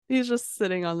He's just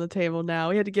sitting on the table now.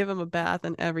 We had to give him a bath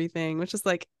and everything, which is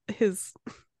like his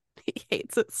he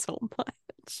hates it so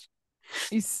much.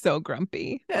 He's so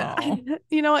grumpy. Yeah. Oh,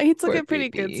 You know what? He took poor it pretty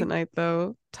good baby. tonight,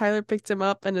 though. Tyler picked him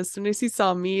up, and as soon as he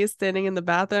saw me standing in the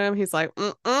bathroom, he's like,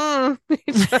 mm-mm.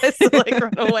 He tries to like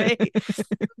run away.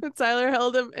 And Tyler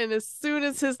held him, and as soon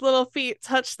as his little feet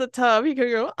touched the tub, he could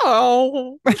go,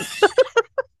 oh.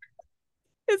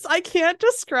 I can't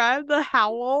describe the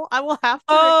howl. I will have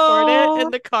to record it in Oh,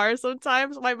 the car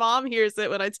sometimes. My mom hears it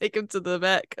when I take him to the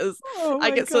vet because oh I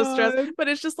my get so stressed. God. But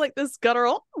it's just like this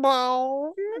guttural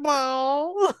wow,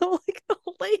 wow, like the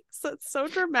lakes. It's so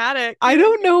dramatic. I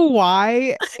don't know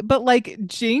why, but like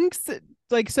Jinx,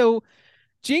 like so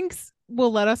Jinx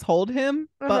will let us hold him,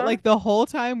 but Uh-huh. like the whole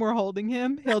time we're holding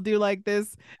him, he'll do like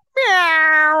this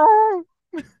meow.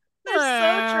 They're so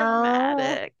Meow.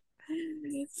 dramatic.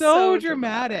 So So dramatic.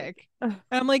 dramatic.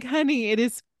 And I'm like, honey, it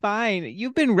is fine.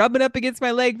 You've been rubbing up against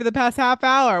my leg for the past half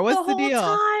hour. The What's the whole deal?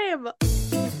 time.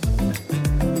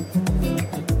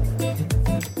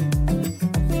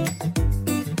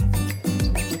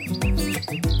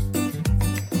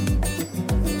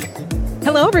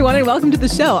 Hello, everyone, and welcome to the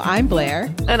show. I'm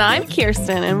Blair. And I'm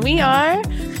Kirsten, and we are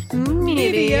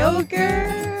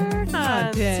Mediocre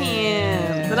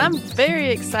content. And I'm very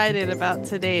excited about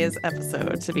today's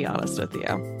episode, to be honest with you.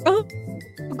 Oh,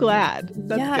 I'm glad.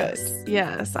 That's good.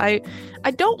 Yes. I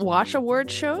don't watch award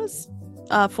shows,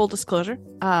 full disclosure.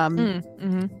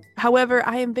 However,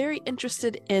 I am very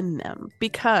interested in them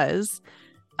because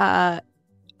I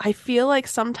feel like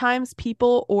sometimes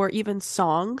people or even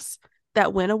songs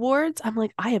that win awards, I'm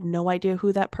like, I have no idea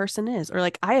who that person is, or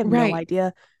like I have no Right.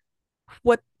 idea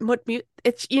what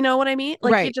it's, you know what I mean?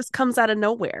 Like it Right. just comes out of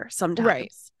nowhere Right.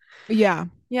 sometimes. Yeah.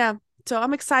 Yeah. So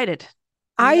I'm excited.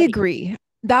 I'm I ready. agree.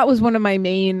 That was one of my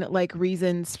main like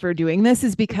reasons for doing this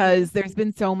is because there's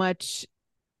been so much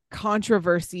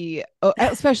controversy,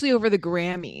 especially over the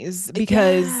Grammys,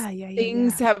 because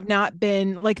things Yeah. have not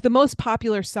been like the most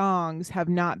popular songs have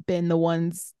not been the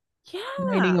ones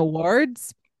winning Yeah.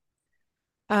 awards.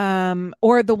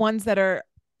 Or the ones that are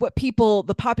what people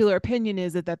the popular opinion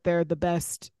is that they're the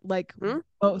best, like Hmm?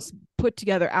 most put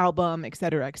together album, et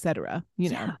cetera, et cetera,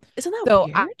 Yeah. Isn't that So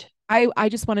weird? I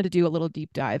just wanted to do a little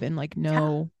deep dive and like Yeah.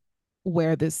 know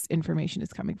where this information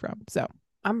is coming from. So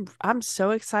I'm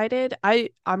so excited. I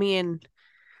mean,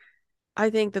 I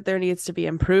think that there needs to be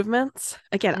improvements.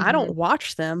 Again, I mhm. don't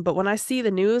watch them, but when I see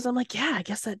the news, I'm like, yeah, I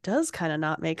guess that does kind of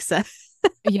not make sense.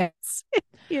 Yes.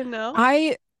 You know?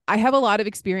 I have a lot of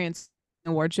experience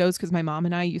in award shows because my mom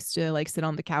and I used to like sit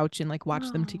on the couch and like watch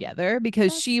them Oh, together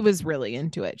because that's she was really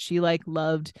into it. She like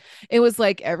loved it. Was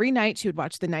like every night she would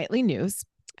watch the nightly news,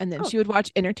 and then oh, she would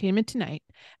watch Entertainment Tonight,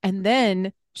 and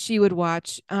then she would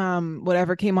watch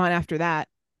whatever came on after that,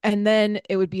 and then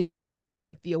it would be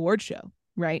the award show,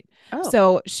 right? oh.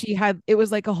 So she had it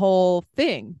was like a whole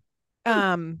thing. Hmm.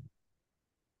 Um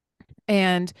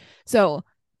and so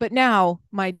but now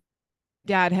my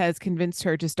dad has convinced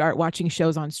her to start watching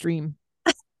shows on stream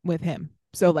with him.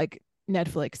 So like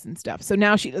Netflix and stuff. So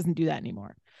now she doesn't do that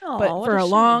anymore. Oh, But what for a a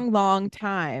shame. long, long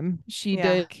time, she Yeah.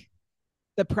 did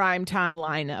the prime time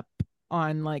lineup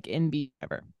on like NB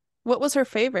ever. What was her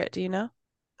favorite? Do you know?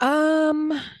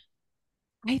 Um,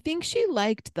 I think she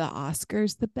liked the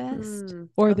Oscars the best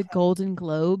or the Okay. Golden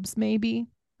Globes, maybe.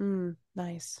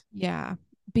 Nice. Yeah,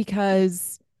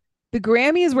 because the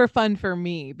Grammys were fun for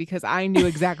me because I knew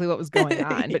exactly what was going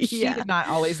on, but she Yeah. did not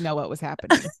always know what was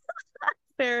happening.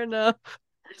 Fair enough.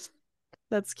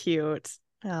 That's cute.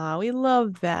 Oh, we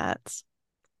love that.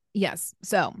 Yes.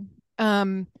 So,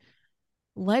 um,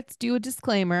 let's do a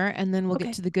disclaimer and then we'll get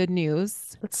Okay, to the good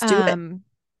news. let's do it. Um,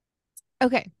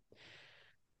 okay.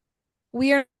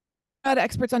 We are not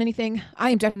experts on anything.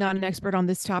 I am definitely not an expert on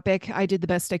this topic. I did the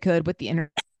best I could with the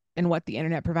internet and what the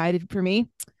internet provided for me.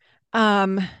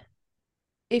 Um,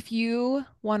 if you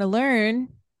want to learn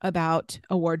about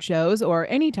award shows or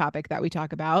any topic that we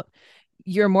talk about,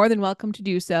 you're more than welcome to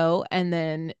do so. And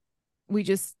then we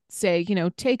just say,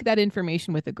 take that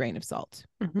information with a grain of salt.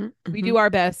 Hmm We hmm do our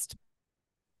best.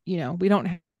 We don't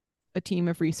have a team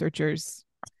of researchers,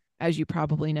 as you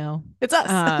probably know. It's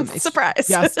us. It's Surprise.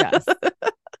 just us.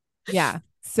 Yeah.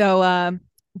 So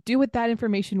do with that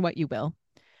information what you will.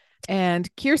 And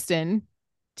Kirsten,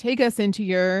 take us into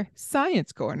your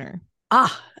science corner.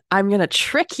 I'm gonna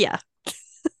trick you.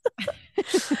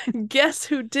 Guess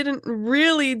who didn't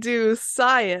really do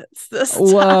science this time?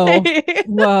 Whoa.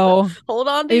 Whoa. Hold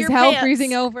on to Is your hell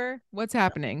freezing pants. over? What's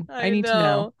happening? I I need to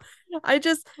know. know.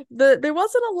 There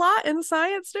wasn't a lot in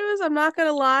science news, I'm not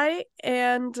gonna lie.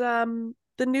 And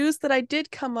the news that I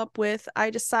did come up with, I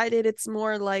decided it's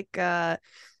more like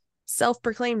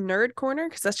self-proclaimed nerd corner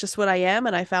because that's just what I am,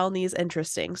 and I found these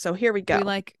interesting. So here we go.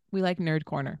 We like nerd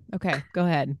corner. Okay, go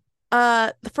ahead.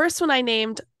 The first one I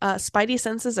named Spidey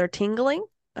senses are tingling,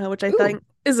 which I Ooh, think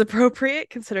is appropriate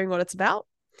considering what it's about.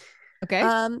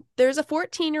 okay. There's a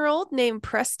 14-year-old named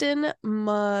Preston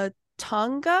Mutanga.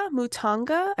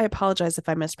 I apologize if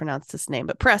I mispronounced this name,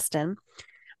 but Preston.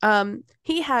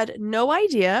 He had no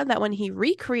idea that when he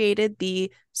recreated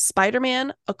the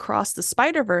Spider-Man Across the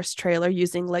Spider-Verse trailer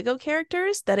using Lego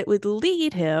characters, that it would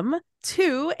lead him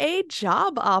to a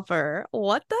job offer.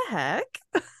 What the heck?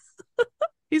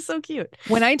 He's so cute.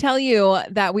 When I tell you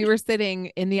that we were sitting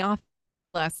in the office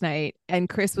last night and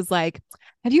Chris was like,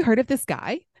 "Have you heard of this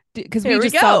guy?" Because we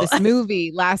just saw this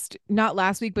movie not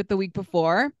last week, but the week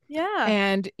before. Yeah.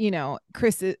 And,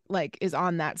 Chris is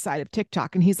on that side of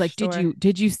TikTok and he's like,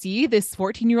 did you see this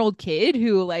 14-year-old kid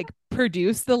who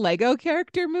produced the Lego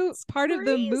character part of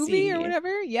the movie or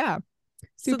whatever? Yeah.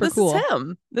 Super cool. Is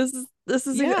him. This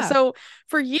is so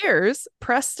for years,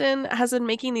 Preston has been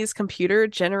making these computer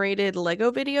generated Lego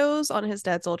videos on his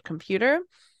dad's old computer.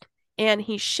 And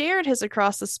he shared his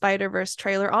Across the Spider-Verse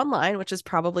trailer online, which is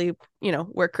probably,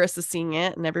 where Chris is seeing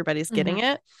it and everybody's getting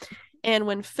it. And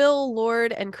when Phil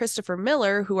Lord and Christopher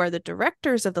Miller, who are the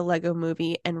directors of the Lego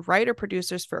movie and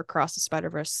writer-producers for Across the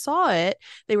Spider-Verse, saw it,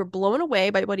 they were blown away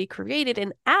by what he created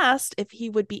and asked if he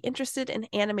would be interested in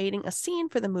animating a scene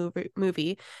for the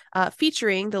movie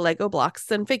featuring the Lego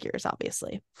blocks and figures,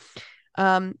 obviously.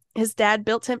 His dad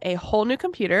built him a whole new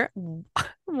computer.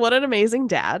 What an amazing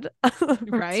dad.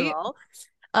 Right.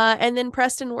 And then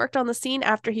Preston worked on the scene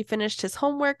after he finished his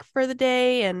homework for the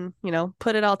day and,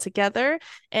 put it all together.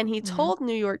 And he told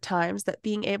New York Times that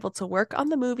being able to work on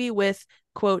the movie with,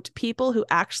 quote, people who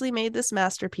actually made this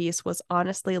masterpiece was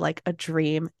honestly like a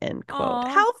dream, end quote. Aww.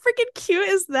 How freaking cute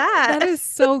is that? That is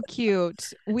so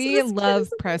cute. We love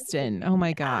Preston. Oh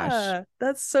my gosh.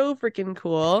 That's so freaking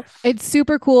cool. It's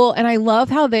super cool. And I love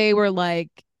how they were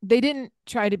they didn't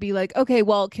try to be like, okay,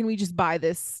 well, can we just buy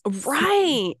this?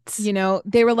 Right.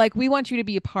 They were like, we want you to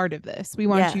be a part of this. We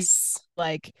want you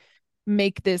to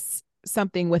make this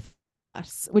something with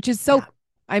us, which is so,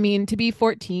 I mean, to be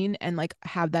 14 and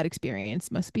have that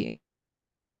experience must be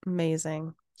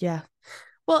amazing. Yeah.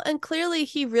 Well, and clearly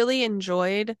he really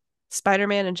enjoyed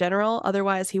Spider-Man in general.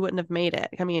 Otherwise he wouldn't have made it.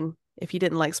 I mean, if he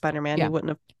didn't like Spider-Man, he wouldn't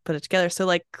have put it together.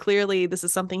 So clearly this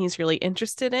is something he's really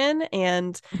interested in.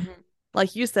 And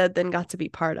like you said, then got to be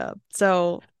part of.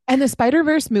 So, and the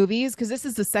Spider-Verse movies, because this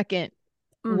is the second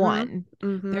one,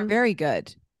 they're very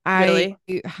good. Really?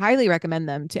 I highly recommend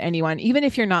them to anyone, even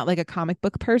if you're not a comic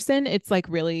book person. It's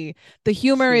really, the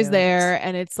humor is there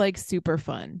and it's super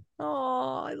fun.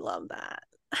 Oh, I love that.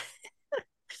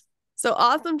 So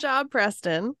awesome job,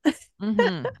 Preston.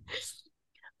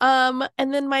 And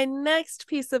then my next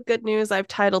piece of good news I've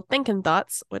titled Thinking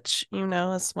Thoughts, which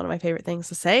is one of my favorite things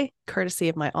to say, courtesy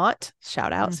of my aunt.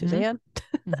 Shout out, Suzanne.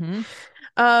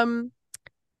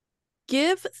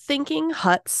 Give Thinking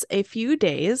Huts a few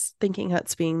days, Thinking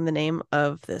Huts being the name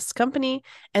of this company,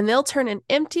 and they'll turn an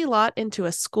empty lot into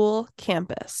a school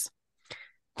campus.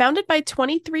 Founded by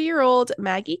 23-year-old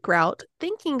Maggie Grout,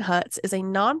 Thinking Huts is a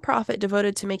nonprofit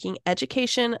devoted to making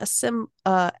education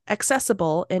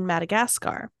accessible in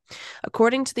Madagascar.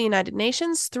 According to the United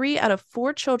Nations, 3 out of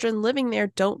 4 children living there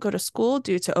don't go to school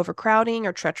due to overcrowding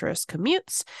or treacherous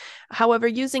commutes. However,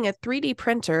 using a 3D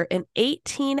printer in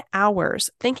 18 hours,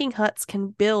 Thinking Huts can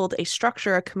build a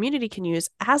structure a community can use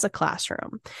as a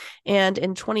classroom. And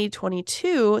in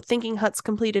 2022, Thinking Huts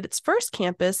completed its first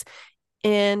campus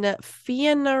in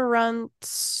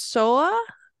Fianarantsoa,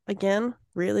 again,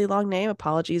 really long name,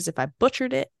 apologies if I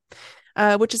butchered it,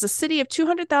 which is a city of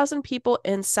 200,000 people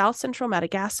in south central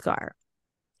Madagascar.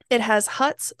 It has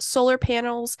huts, solar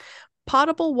panels,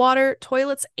 potable water,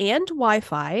 toilets, and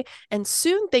Wi-Fi, and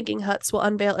soon Thinking Huts will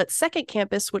unveil its second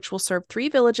campus, which will serve 3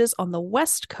 villages on the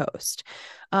west coast.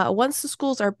 Once the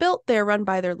schools are built, they are run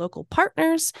by their local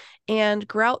partners, and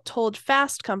Grout told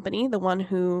Fast Company, the one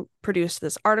who produced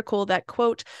this article, that,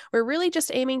 quote, "We're really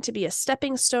just aiming to be a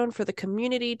stepping stone for the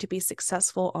community to be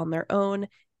successful on their own,"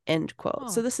 end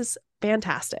quote. So this is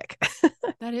fantastic.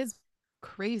 That is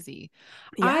crazy.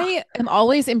 Yeah. I am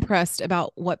always impressed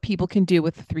about what people can do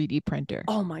with a 3D printer.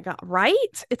 Oh my God,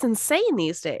 right? It's insane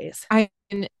these days.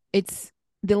 It's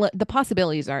the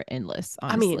possibilities are endless,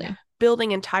 honestly. I mean,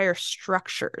 building entire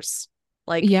structures.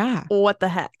 What the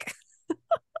heck?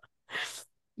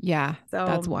 Yeah, so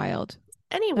that's wild.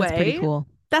 Anyway, that's pretty cool.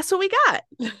 That's what we got.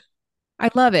 I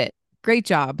love it. Great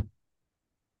job.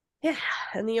 Yeah,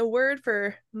 and the award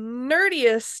for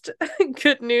nerdiest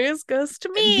good news goes to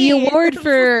me. The award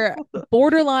for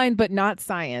borderline but not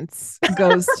science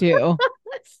goes to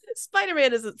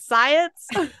Spider-Man isn't science.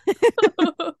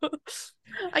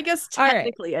 I guess All right.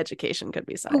 technically education could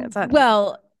be science. I don't know.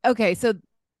 Well, okay, so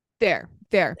there.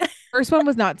 First one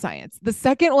was not science. The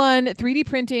second one, 3D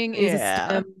printing, is a Yeah.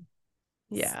 STEM.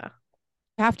 Yeah.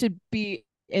 You have to be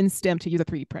in STEM to use a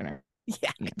 3D printer.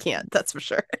 Yeah, I can't. That's for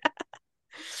sure.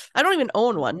 I don't even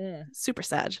own one. Yeah. Super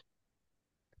sad.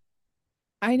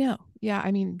 I know. Yeah,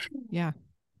 I mean, yeah.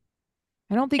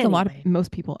 I don't think Anyway.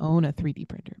 most people own a 3D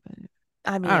printer, but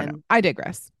I I don't know. mean, I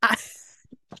digress.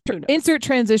 who knows? Insert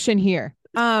transition here.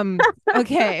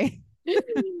 Okay.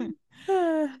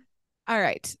 All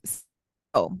right.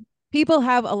 So people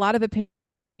have a lot of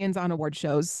opinions on award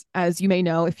shows, as you may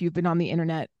know if you've been on the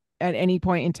internet at any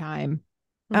point in time.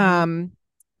 Mhm.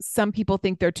 Some people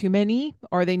think they're too many,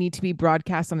 or they need to be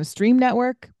broadcast on a stream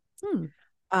network.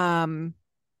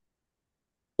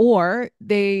 Or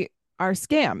they are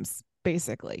scams,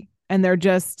 basically. And they're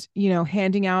just,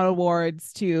 handing out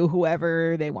awards to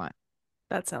whoever they want.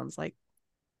 That sounds like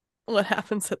what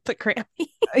happens at the Grammys.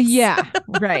 Yeah,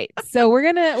 right. So we're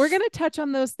gonna touch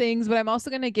on those things, but I'm also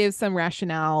gonna give some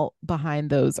rationale behind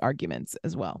those arguments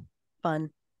as well. Fun.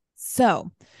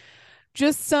 So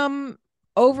just some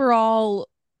overall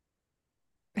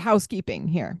housekeeping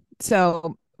here.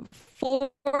 So 4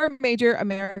 major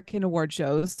American award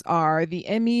shows are the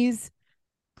Emmys,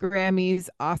 Grammys,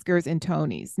 Oscars, and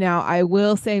Tonys. Now, I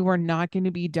will say we're not going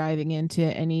to be diving into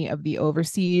any of the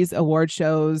overseas award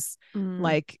shows.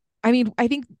 I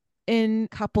think in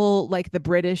couple like the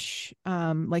British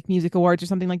like music awards or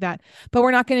something like that, but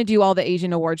we're not going to do all the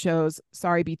Asian award shows.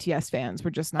 Sorry, BTS fans, we're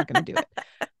just not going to do it.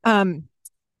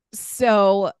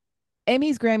 So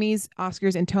Emmys, Grammys,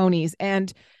 Oscars, and Tonys.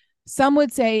 And some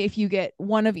would say if you get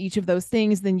one of each of those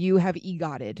things, then you have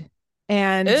EGOTed.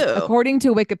 And according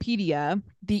to Wikipedia,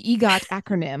 the EGOT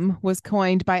acronym was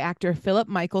coined by actor Philip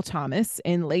Michael Thomas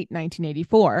in late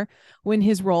 1984 when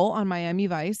his role on Miami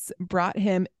Vice brought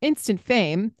him instant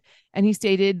fame, and he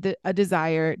stated a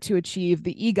desire to achieve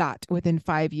the EGOT within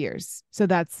 5 years. So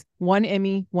that's 1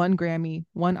 Emmy, 1 Grammy,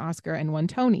 1 Oscar, and 1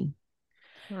 Tony.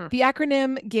 The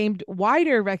acronym gained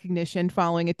wider recognition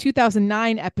following a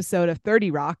 2009 episode of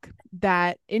 30 Rock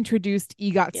that introduced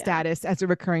EGOT status as a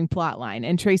recurring plot line.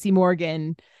 And Tracy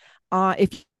Morgan,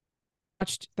 if you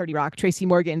watched 30 Rock, Tracy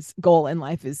Morgan's goal in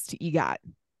life is to EGOT.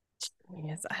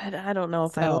 Yes, I don't know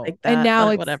if I like that, and now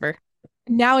but whatever.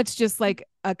 Now it's just like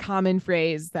a common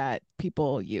phrase that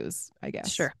people use, I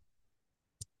guess. Sure.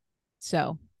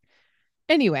 So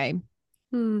anyway,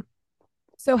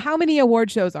 so how many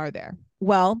award shows are there?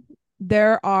 Well,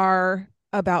 there are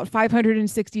about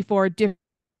 564 different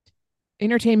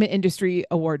entertainment industry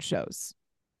award shows.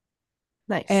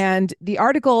 Nice. And the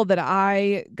article that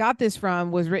I got this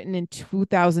from was written in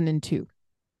 2002.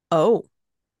 Oh.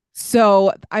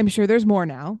 So I'm sure there's more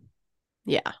now.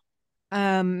 Yeah.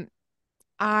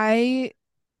 I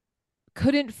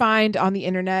couldn't find on the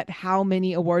internet how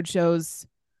many award shows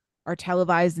are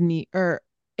televised and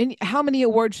how many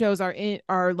award shows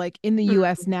are like in the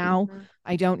US now.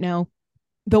 I don't know.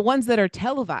 The ones that are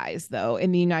televised though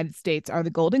in the United States are the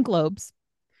Golden Globes,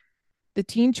 the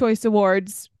Teen Choice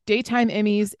Awards, Daytime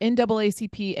Emmys,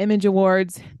 NAACP Image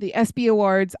Awards, the ESPY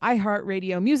Awards,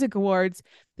 iHeartRadio Music Awards,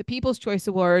 the People's Choice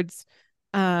Awards,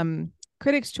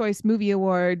 Critics' Choice Movie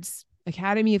Awards,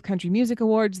 Academy of Country Music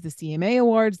Awards, the CMA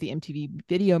Awards, the MTV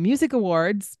Video Music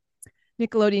Awards,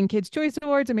 Nickelodeon Kids' Choice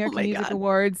Awards, American Music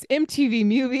Awards, MTV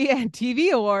Movie and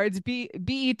TV Awards,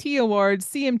 BET Awards,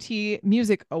 CMT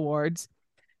Music Awards,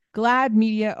 GLAAD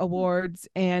Media Awards,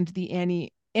 and the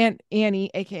Annie,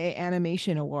 aka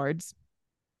Animation Awards,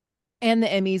 and the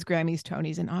Emmys, Grammys,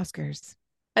 Tonys, and Oscars.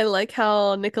 I like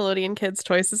how Nickelodeon Kids'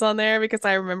 Choice is on there because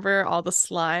I remember all the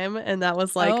slime, and that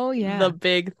was like the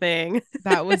big thing.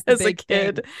 That was the as big a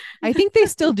kid. Thing. I think they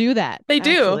still do that. They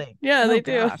do. Yeah, they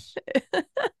do.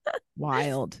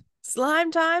 Wild.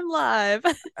 Slime Time Live.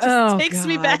 Just takes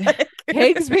me back.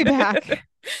 Takes me back.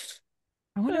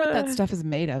 I wonder what that stuff is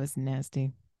made of. It's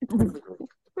nasty.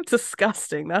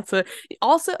 Disgusting.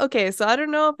 Also okay, so I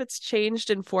don't know if it's changed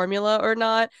in formula or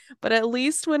not, but at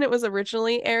least when it was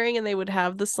originally airing and they would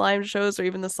have the slime shows or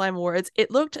even the slime awards, it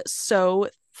looked so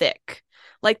thick,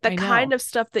 like the kind of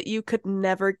stuff that you could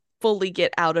never fully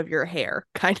get out of your hair,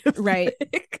 kind of right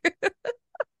thick.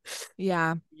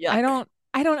 Yeah. Yuck.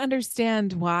 I don't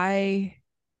understand why.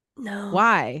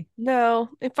 No,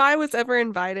 if I was ever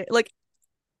invited, like,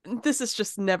 this is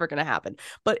just never going to happen.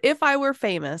 But if I were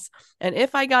famous and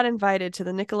if I got invited to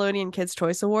the Nickelodeon Kids'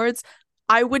 Choice Awards,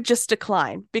 I would just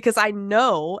decline because I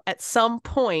know at some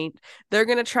point they're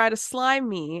going to try to slime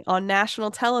me on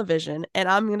national television and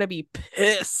I'm going to be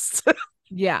pissed.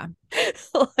 Yeah.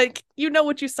 Like, you know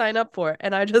what you sign up for,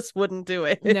 and I just wouldn't do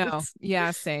it. No.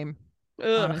 Yeah, same.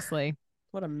 Ugh, Honestly.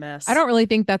 what a I mess. don't really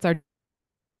think that's our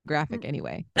graphic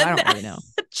anyway, but I don't really know.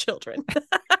 Children.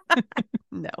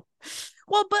 No.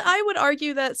 Well, but I would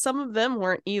argue that some of them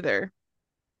weren't either.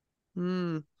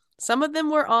 Hmm. Some of them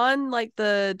were on like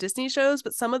the Disney shows,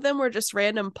 but some of them were just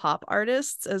random pop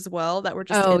artists as well that were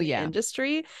just Oh, in the yeah.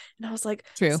 industry. And I was like,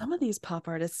 True. some of these pop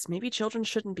artists maybe children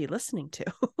shouldn't be listening to.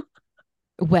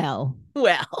 Well,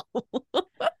 Well,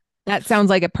 that sounds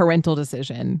like a parental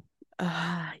decision.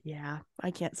 yeah,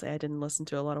 I can't say I didn't listen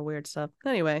to a lot of weird stuff.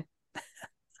 Anyway,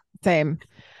 Same.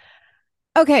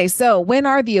 Okay, so when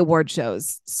are the award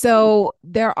shows? So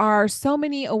there are so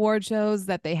many award shows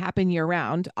that they happen year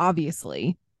round,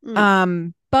 obviously.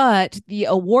 mm. But the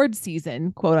award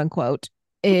season, quote unquote,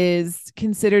 is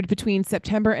considered between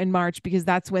September and March because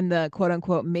that's when the quote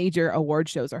unquote major award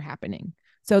shows are happening.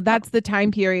 So that's the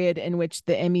time period in which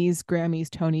the Emmys, Grammys,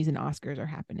 Tonys, and Oscars are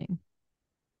happening.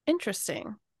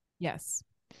 Interesting. Yes.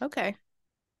 Okay.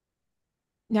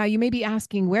 Now you may be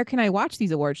asking, where can I watch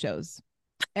these award shows?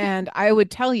 And I would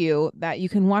tell you that you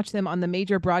can watch them on the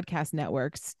major broadcast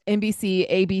networks, NBC,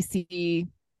 ABC.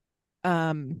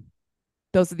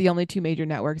 Those are the only two major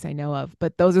networks I know of,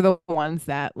 but those are the ones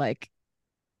that, like,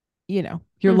 your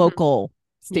Mhm. local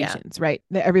Yeah. stations, right?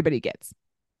 That everybody gets.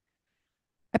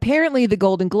 Apparently, the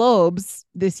Golden Globes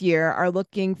this year are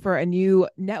looking for a new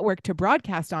network to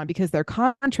broadcast on because their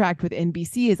contract with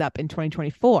NBC is up in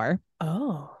 2024.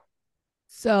 Oh.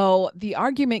 So the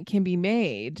argument can be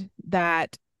made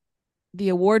that the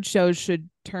award shows should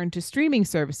turn to streaming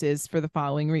services for the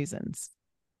following reasons.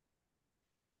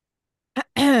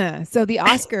 So the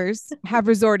Oscars have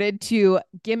resorted to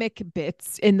gimmick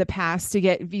bits in the past to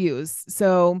get views.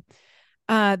 So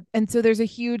and so there's a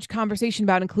huge conversation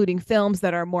about including films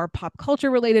that are more pop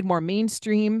culture related, more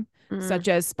mainstream, such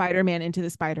as Spider-Man Into the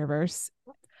Spider-Verse.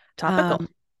 Topical.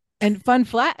 And fun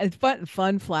flack. Fun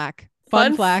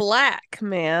flack,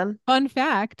 man. Fun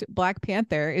fact, Black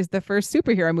Panther is the first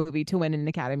superhero movie to win an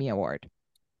Academy Award.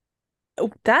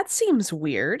 Oh, that seems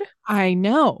weird. I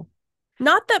know.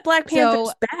 Not that Black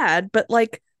Panther's bad, but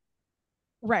like,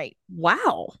 right.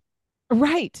 Wow.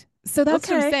 Right. So that's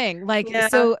what I'm saying. Like,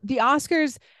 so the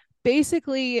Oscars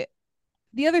basically,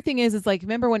 the other thing is like,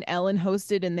 remember when Ellen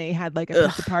hosted and they had like a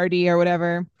pizza party or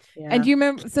whatever? Yeah. And you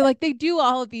remember, so like they do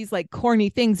all of these like corny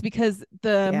things because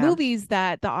the movies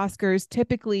that the Oscars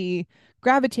typically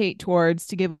gravitate towards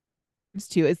to give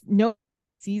to is no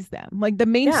sees them. Like the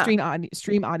mainstream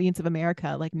stream audience of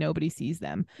America, like nobody sees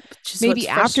them. Maybe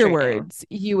afterwards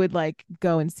you would like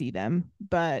go and see them,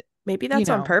 but maybe that's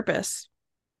on purpose.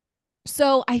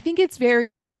 So I think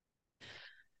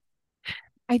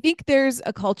there's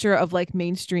a culture of like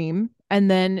mainstream, and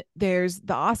then there's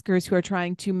the Oscars who are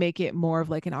trying to make it more of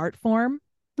like an art form.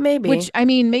 Maybe. Which, I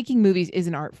mean, making movies is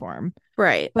an art form.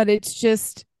 Right. But it's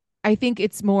just, I think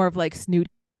it's more of like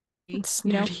snooty.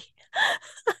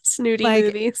 Snooty like,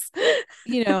 movies.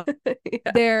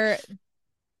 They're,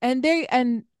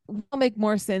 and will make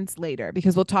more sense later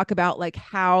because we'll talk about like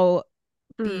how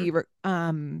the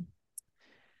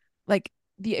like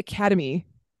the Academy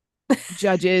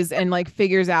judges and like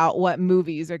figures out what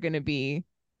movies are going to be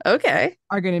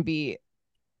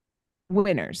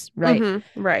winners, right?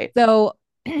 Mm-hmm, right. So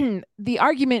the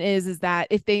argument is that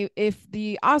if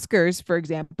the Oscars, for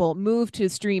example, move to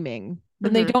streaming,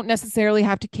 then they don't necessarily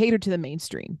have to cater to the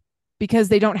mainstream because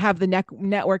they don't have the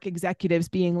network executives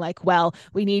being like, well,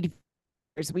 we need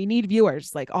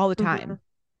viewers like all the time.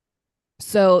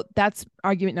 So that's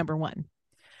argument number one.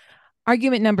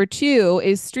 Argument number two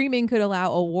is streaming could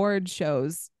allow award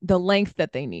shows the length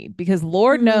that they need because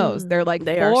Lord knows they're like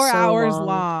 4 hours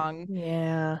long.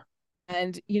 Yeah.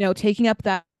 And, taking up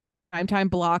that primetime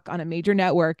block on a major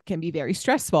network can be very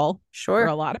stressful for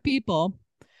a lot of people.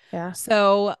 Yeah.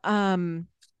 So, yeah,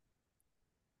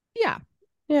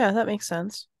 that makes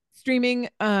sense. Streaming.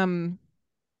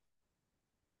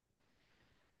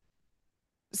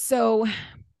 So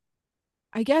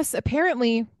I guess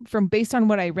apparently based on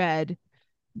what I read,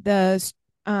 the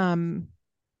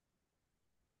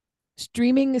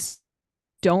streaming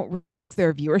don't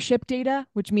their viewership data,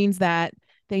 which means that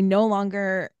they no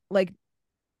longer like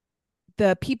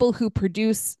the people who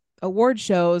produce award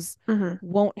shows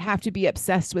won't have to be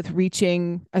obsessed with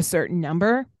reaching a certain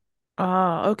number.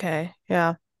 Oh, okay.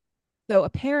 Yeah. So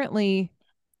apparently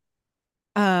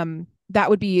that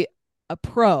would be a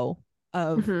pro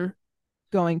of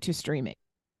going to streaming.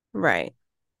 Right.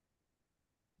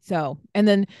 So, and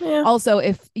then also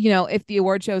if the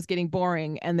award show is getting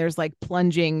boring and there's like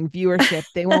plunging viewership,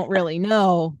 they won't really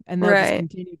know and they'll just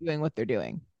continue doing what they're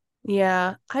doing.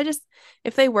 Yeah,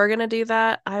 if they were gonna do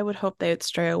that, I would hope they would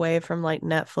stray away from like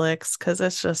Netflix because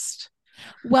it's just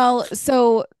Well,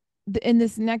 so in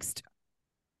this next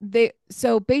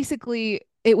so basically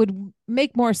it would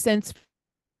make more sense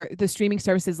for the streaming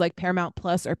services like Paramount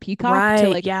Plus or Peacock to right.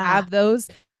 like Yeah, have those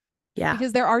yeah,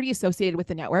 because they're already associated with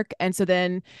the network. And so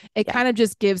then it yeah. kind of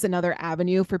just gives another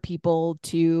avenue for people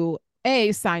to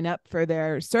a sign up for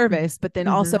their service, but then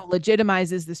also Mm-hmm.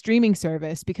 legitimizes the streaming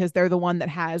service because they're the one that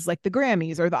has like the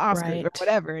Grammys or the Oscars or Right,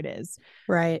 whatever it is.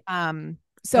 right. No,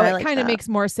 So I it like kind of that. makes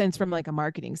more sense from like a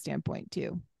marketing standpoint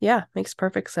too. Yeah, makes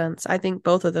perfect sense. I think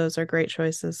both of those are great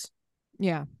choices.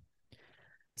 Yeah.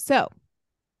 So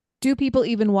do people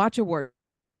even watch award?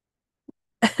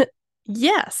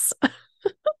 Yes.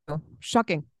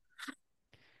 Shocking.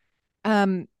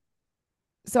 Um,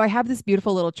 so I have this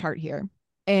beautiful little chart here,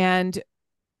 and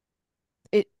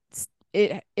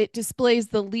it it displays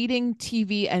the leading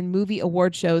TV and movie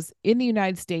award shows in the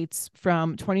United States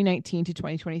from 2019 to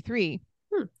 2023.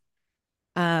 Hmm.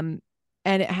 Um,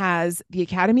 and it has the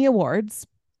Academy Awards,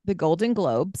 the Golden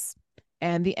Globes,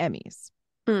 and the Emmys.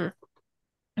 Hmm.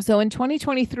 So in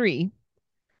 2023,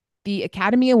 the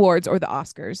Academy Awards or the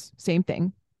Oscars, same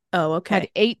thing, Oh, had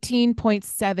okay.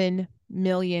 18.7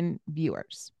 million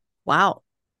viewers. Wow.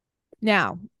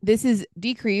 Now, this is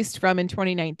decreased from in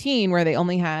 2019 where they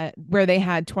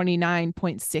had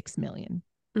 29.6 million.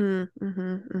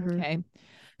 Mm-hmm. Okay.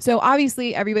 So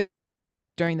obviously everybody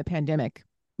during the pandemic,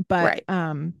 but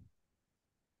Right.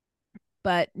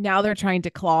 but now they're trying to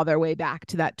claw their way back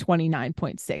to that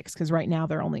 29.6 because right now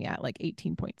they're only at like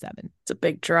 18.7. It's a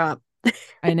big drop.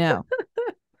 I know.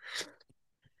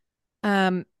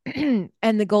 Um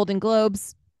and the Golden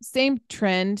Globes, same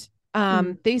trend.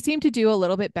 Mm. They seem to do a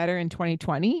little bit better in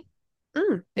 2020.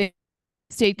 Mm. They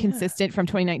stayed Yeah. consistent from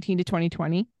 2019 to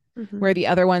 2020, Mm-hmm. where the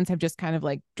other ones have just kind of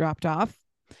like dropped off.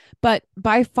 But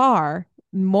by far,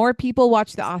 more people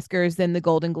watch the Oscars than the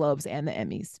Golden Globes and the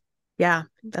Emmys. Yeah,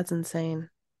 that's insane.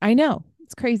 I know.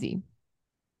 It's crazy.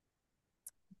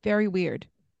 Very weird.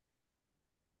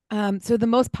 So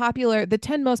the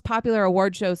 10 most popular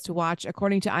award shows to watch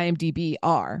according to IMDb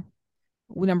are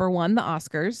number one, the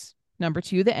Oscars, number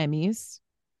two, the Emmys,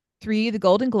 three, the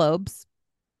Golden Globes,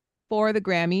 four, the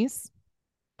Grammys,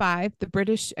 five, the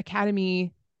British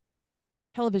Academy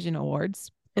Television Awards,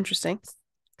 Interesting.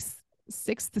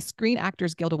 six, the Screen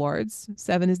Actors Guild Awards,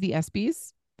 seven is the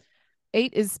ESPYs,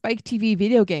 eight is Spike TV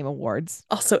Video Game Awards.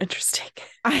 Also interesting.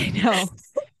 I know.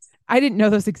 I didn't know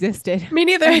those existed. Me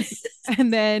neither.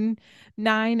 And then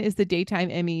nine is the Daytime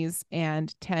Emmys,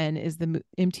 and 10 is the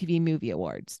MTV Movie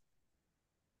Awards.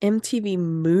 MTV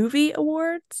Movie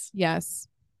Awards? Yes.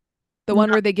 The one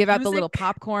Not where they give out the little music?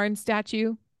 popcorn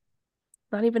statue.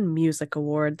 Not even music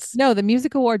awards. No, the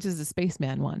Music Awards is the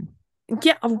Spaceman one.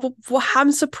 Yeah,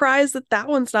 I'm surprised that that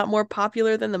one's not more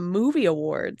popular than the movie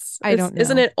awards. I don't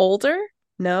Isn't know. it older?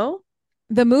 No?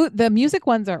 The music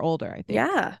ones are older, I think.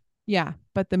 Yeah, Yeah,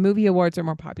 but the movie awards are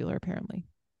more popular apparently.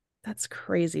 that's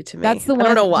crazy to That's me. the I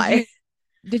don't know one. why.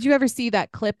 Did you ever see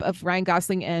that clip of Ryan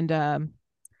Gosling and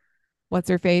what's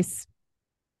her face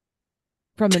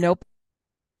from the Nope?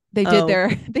 They did Oh. their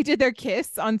they did their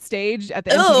kiss on stage at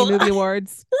the MTV Oh. Movie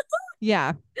Awards.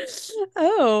 Yeah.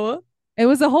 Oh, It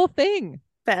was a whole thing.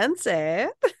 fancy.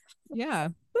 Yeah.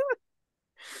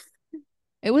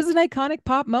 It was an iconic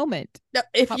pop moment, No,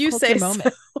 if pop you culture say so.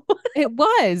 moment. It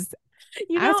was.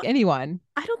 You know, Ask anyone.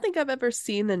 I don't think I've ever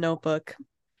seen The Notebook.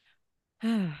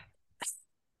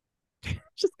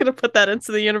 Just gonna put that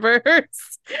into the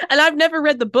universe. And I've never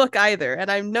read the book either,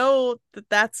 and I know that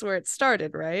that's where it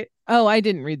started, right? Oh, I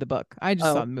didn't read the book. I just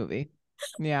saw Oh, the movie.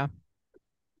 Yeah.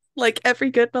 like every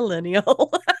good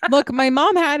millennial. Look, my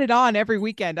mom had it on every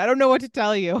weekend. I don't know what to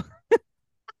tell you.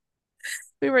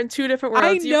 We were in two different I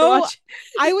worlds. You were know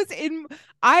watching.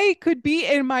 I could be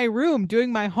in my room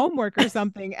doing my homework or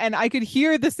something, and I could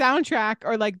hear the soundtrack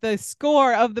or like the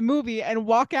score of the movie and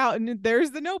walk out, and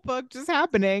there's the Notebook just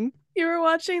happening. You were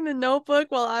watching The Notebook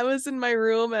while I was in my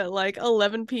room at like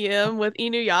 11 p.m. with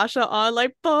Inuyasha on,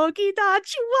 like Bogi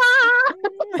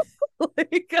Dachiwa,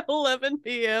 like 11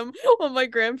 p.m. when my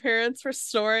grandparents were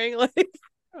snoring, like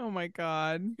Oh my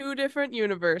God. two different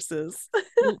universes.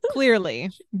 Clearly.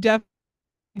 Definitely.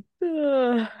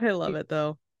 I love it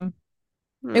though. It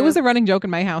Yeah. was a running joke in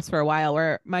my house for a while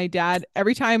where my dad,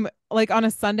 every time, like on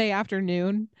a Sunday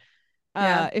afternoon,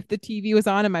 Yeah. if the TV was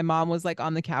on and my mom was like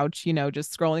on the couch,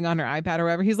 just scrolling on her iPad or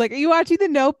whatever, he's like, "Are you watching The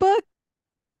Notebook?"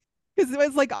 Because it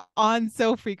was like on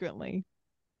so frequently.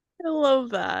 I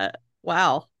love that.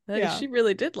 Wow. Yeah. She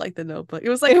really did like The Notebook. It,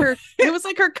 It was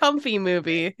like her comfy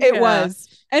movie. it Yeah. was.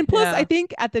 And plus, I Yeah.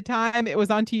 think at the time it was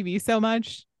on TV so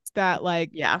much that like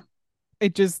Yeah.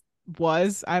 It just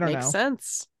was. I don't Makes know.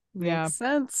 sense. Yeah, Makes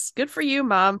sense. Good for you,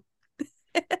 Mom.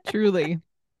 truly.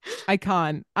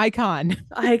 Icon. Icon.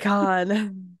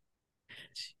 Icon.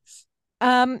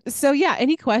 Jeez. So yeah,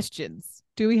 any questions?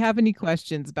 Do we have any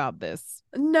questions about this?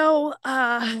 No,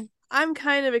 I'm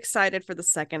kind of excited for the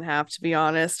second half, to be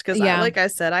honest, because Yeah. like I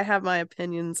said, I have my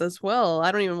opinions as well.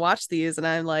 I don't even watch these, and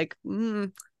I'm like,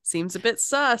 seems a bit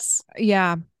sus.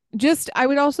 Yeah. I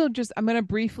would also I'm going to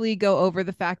briefly go over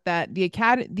the fact that the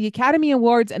Academy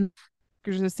Awards and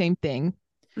are the same thing.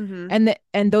 Mm-hmm.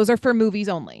 And those are for movies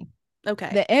only. Okay.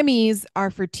 The Emmys are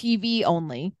for TV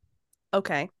only.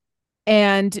 Okay.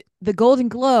 And the Golden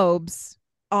Globes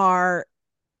are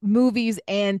movies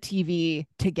and TV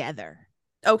together.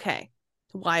 Okay.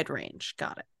 Wide range.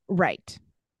 Got it. Right.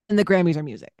 And the Grammys are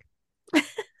music.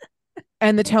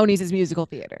 And the Tonys is musical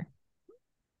theater.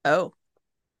 Oh,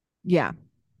 Yeah.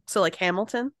 so like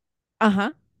Hamilton?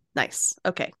 Uh-huh. Nice.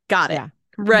 Okay. Got it. Yeah.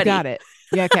 You Ready. got it.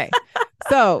 Yeah, okay.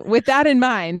 So, with that in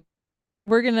mind,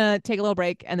 we're going to take a little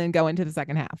break and then go into the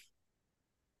second half.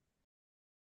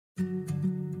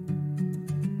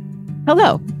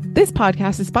 Hello. This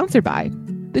podcast is sponsored by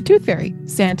the Tooth Fairy,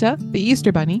 Santa, the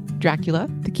Easter Bunny, Dracula,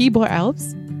 the Keebler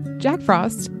Elves, Jack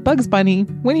Frost, Bugs Bunny,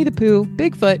 Winnie the Pooh,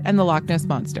 Bigfoot, and the Loch Ness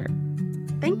Monster.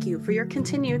 Thank you for your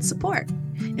continued support.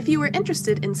 If you are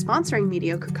interested in sponsoring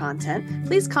mediocre content,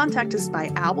 please contact us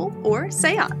by owl or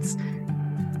seance.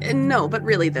 No, but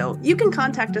really though, you can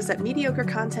contact us at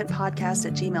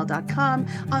mediocrecontentpodcast@gmail.com,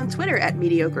 on Twitter at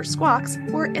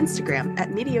mediocresquawks, or Instagram at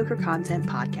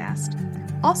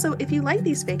mediocrecontentpodcast. Also, if you like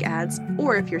these fake ads,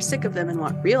 or if you're sick of them and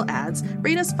want real ads,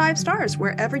 rate us 5 stars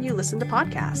wherever you listen to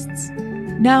podcasts.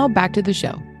 Now back to the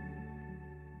show.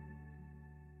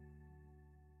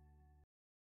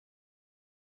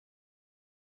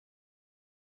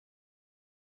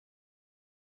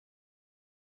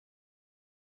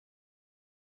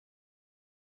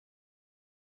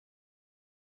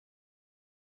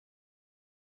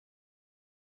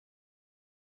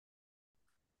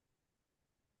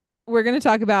 We're going to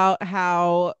talk about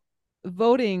how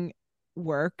voting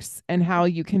works and how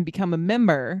you can become a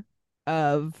member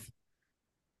of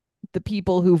the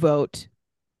people who vote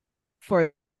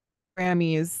for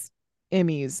Grammys,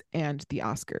 Emmys, and the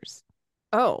Oscars.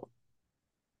 Oh,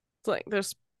 it's like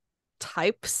there's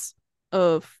types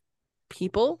of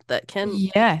people that can.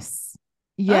 Yes.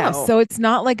 Yes. Oh. So it's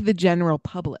not like the general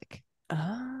public.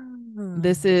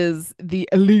 This is the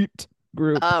elite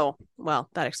group. Oh, well,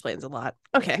 that explains a lot.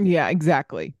 Okay. Yeah,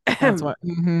 exactly. That's what.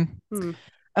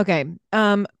 Okay.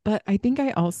 But I think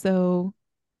I also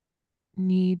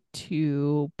need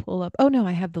to pull up. Oh no,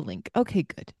 I have the link. Okay,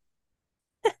 good.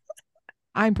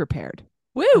 I'm prepared.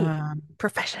 Woo!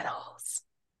 Professionals.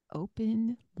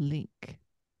 Open link.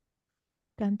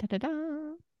 Dun, dun, dun,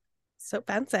 dun. So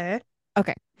fancy.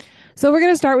 Okay. So we're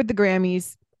going to start with the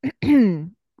Grammys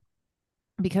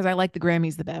because I like the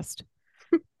Grammys the best.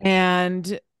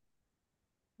 And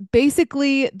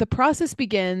basically, the process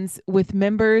begins with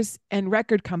members and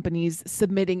record companies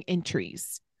submitting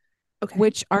entries,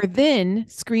 which are then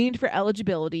screened for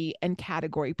eligibility and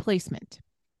category placement.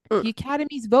 The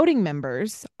Academy's voting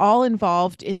members, all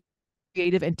involved in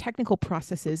creative and technical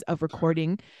processes of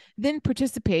recording, then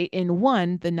participate in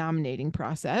the nominating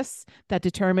process that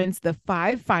determines the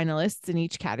 5 finalists in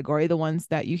each category, the ones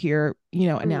that you hear,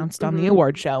 announced on the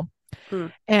award show,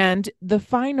 and the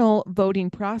final voting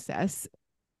process,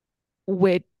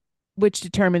 which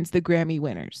determines the Grammy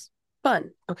winners.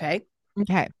 Fun. Okay.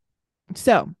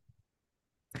 So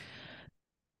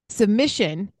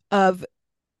submission of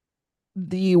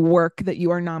the work that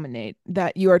you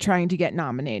are trying to get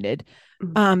nominated.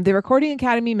 The Recording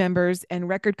Academy members and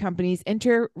record companies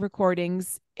enter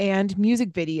recordings and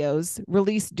music videos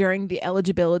released during the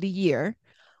eligibility year,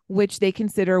 which they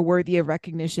consider worthy of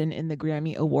recognition in the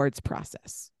Grammy Awards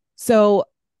process. So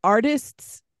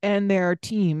artists and their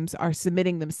teams are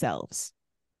submitting themselves.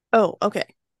 Oh, okay.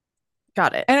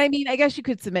 Got it. And I mean, I guess you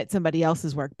could submit somebody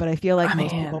else's work, but I feel like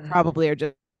most people probably are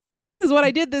just, this is what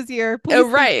I did this year.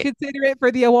 Please consider it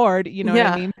for the award. You know what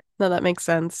I mean? No, that makes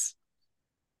sense.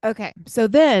 Okay. So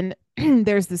then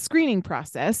there's the screening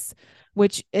process,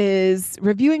 which is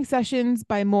reviewing sessions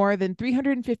by more than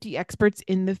 350 experts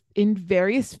in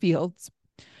various fields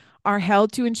are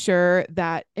held to ensure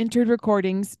that entered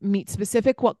recordings meet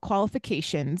specific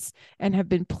qualifications and have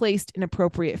been placed in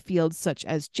appropriate fields such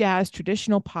as jazz,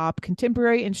 traditional pop,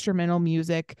 contemporary instrumental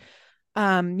music,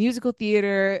 musical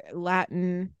theater,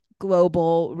 Latin,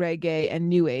 global, reggae, and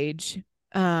new age,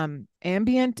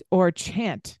 ambient, or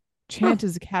chant. Chant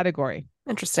is a category.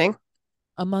 Interesting.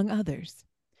 Among others.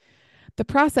 The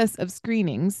process of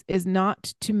screenings is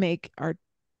not to make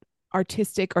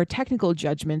artistic or technical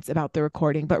judgments about the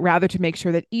recording, but rather to make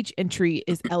sure that each entry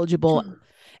is eligible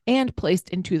and placed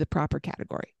into the proper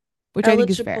category, which I think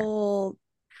is fair. Eligible.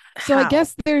 So I How?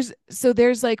 guess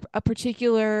there's like a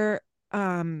particular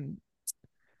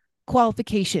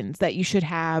qualifications that you should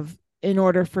have in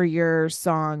order for your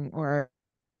song or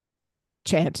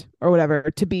chant or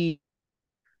whatever to be.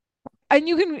 And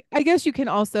you can, I guess you can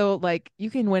also like, you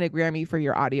can win a Grammy for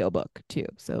your audiobook too.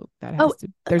 So that has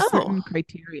there's certain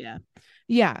criteria.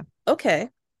 Yeah. Okay.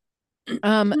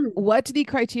 What the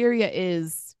criteria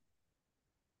is,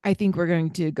 I think we're going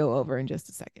to go over in just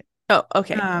a second. Oh,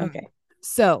 okay. Okay.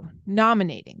 So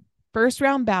nominating. First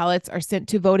round ballots are sent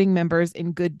to voting members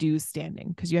in good dues standing,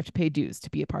 because you have to pay dues to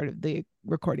be a part of the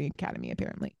Recording Academy,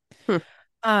 apparently.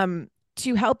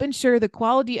 To help ensure the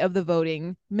quality of the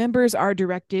voting, members are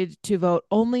directed to vote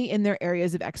only in their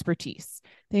areas of expertise.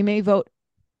 They may vote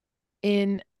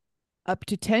in up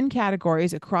to 10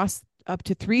 categories across up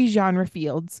to 3 genre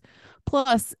fields,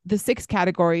 plus the 6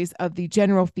 categories of the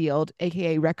general field,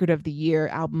 aka Record of the Year,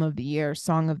 Album of the Year,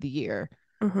 Song of the Year.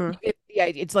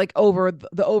 It's like over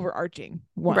the overarching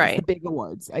ones, right? The big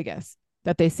awards, I guess,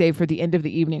 that they save for the end of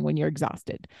the evening when you're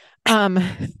exhausted.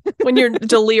 When you're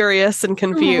delirious and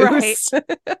confused. Right.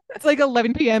 It's like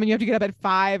 11 p.m. and you have to get up at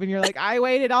 5 and you're like, I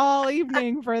waited all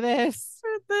evening for this.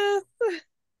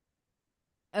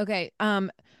 Okay.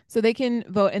 So they can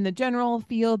vote in the general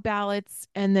field ballots,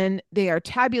 and then they are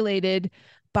tabulated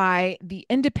by the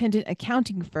independent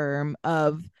accounting firm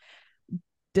of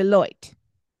Deloitte.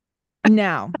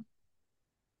 Now,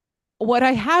 what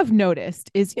I have noticed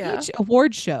is each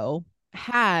award show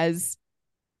has,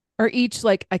 or each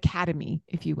like academy,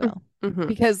 if you will,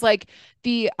 because like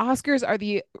the Oscars are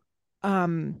the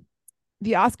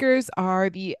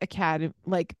academy,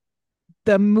 like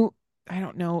I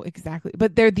don't know exactly,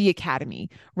 but they're the academy,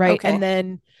 right? Okay. And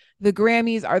then the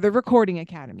Grammys are the Recording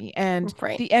Academy, and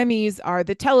the Emmys are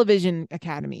the Television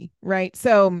Academy, right?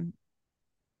 So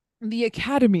the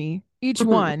academy, each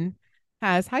one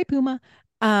has, hi Puma,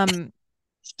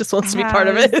 just wants to be part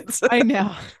of it. I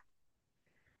know.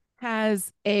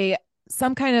 Has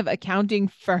some kind of accounting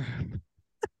firm.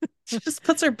 She just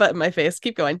puts her butt in my face.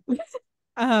 Keep going.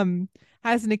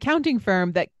 Has an accounting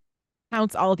firm that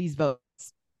counts all these votes.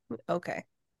 Okay.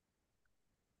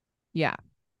 Yeah.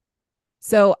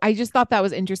 So I just thought that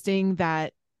was interesting,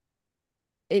 that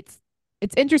it's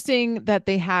interesting that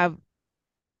they have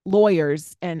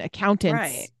lawyers and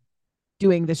accountants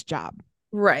doing this job.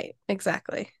 Right.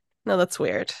 Exactly. No, that's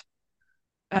weird.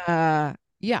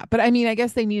 Yeah, but I mean, I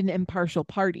guess they need an impartial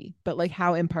party, but like,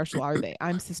 how impartial are they?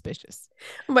 I'm suspicious.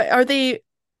 But are they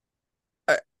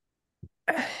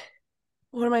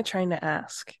what am I trying to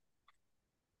ask?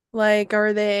 Like,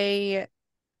 are they're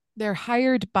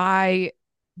hired by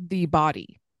the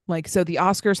body. Like, so the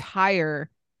Oscars hire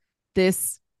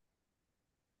this,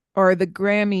 or the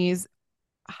Grammys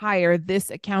hire this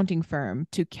accounting firm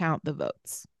to count the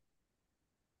votes.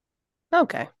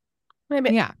 Okay.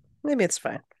 Maybe it's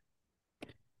fine.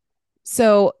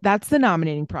 So that's the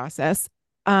nominating process.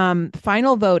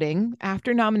 Final voting,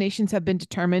 after nominations have been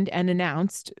determined and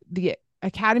announced, the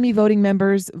Academy voting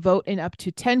members vote in up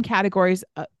to 10 categories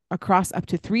across up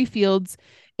to 3 fields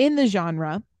in the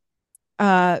genre.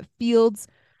 Fields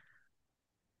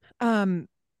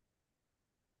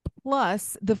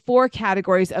plus the 4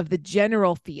 categories of the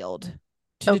general field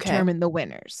to determine the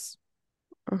winners.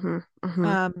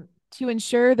 To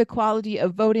ensure the quality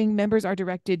of voting, members are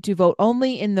directed to vote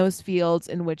only in those fields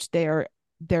in which their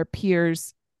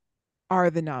peers are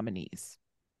the nominees,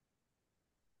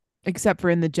 except for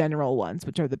in the general ones,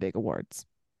 which are the big awards.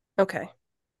 Okay.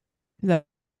 Does that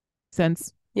make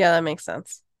sense? Yeah, that makes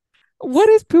sense. What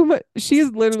is Puma? She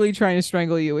is literally trying to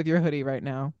strangle you with your hoodie right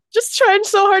now. Just trying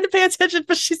so hard to pay attention,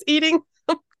 but she's eating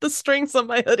the strings of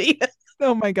my hoodie.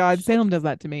 Oh my God, Salem does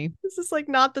that to me. This is like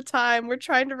not the time. We're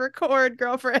trying to record,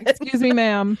 girlfriend. Excuse me,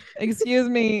 ma'am. Excuse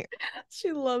me.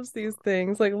 She loves these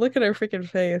things. Like, look at her freaking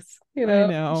face. You know? I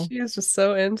know. She is just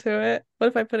so into it. What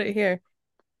if I put it here?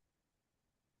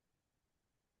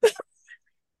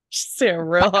 She's saying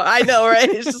real hard. I know, right?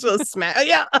 It's just gonna smack.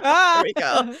 Yeah. There we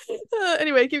go.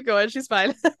 Anyway, keep going. She's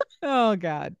fine. Oh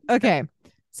God. Okay.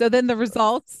 So then the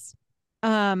results,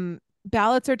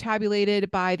 ballots are tabulated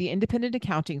by the independent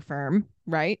accounting firm,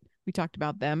 right? We talked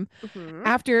about them.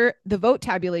 After the vote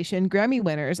tabulation, Grammy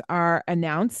winners are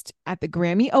announced at the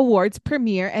Grammy Awards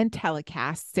premiere and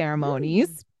telecast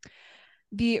ceremonies.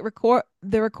 The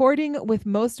recording with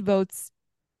most votes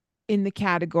in the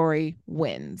category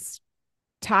wins.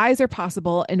 Ties are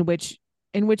possible, in which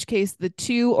case the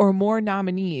 2 or more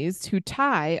nominees who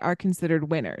tie are considered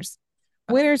winners.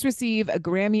 Winners receive a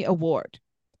Grammy Award.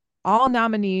 All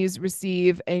nominees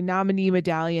receive a nominee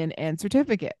medallion and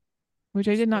certificate, which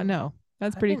I did not know.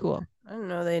 That's pretty cool. I didn't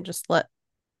know they just let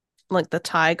like the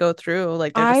tie go through.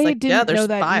 Like they're just I like, yeah, didn't know there's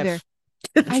that either.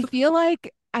 five.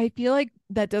 I feel like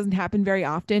that doesn't happen very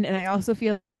often, and I also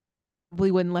feel like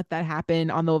probably wouldn't let that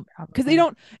happen on the because they Probably.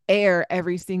 don't air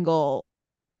every single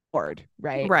award,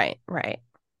 right? Right, right.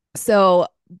 So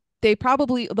they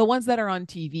probably the ones that are on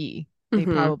TV, they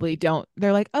Mm-hmm. probably don't.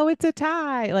 They're like, oh, it's a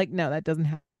tie. Like, no, that doesn't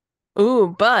happen.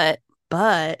 Ooh, but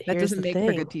That here's doesn't the make for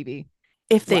thing. good TV.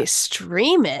 If they What?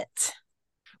 stream it,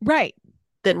 Right.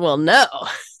 then we'll know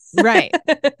Right.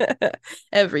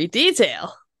 every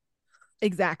detail.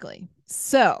 Exactly.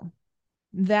 So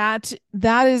that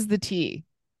is the tea.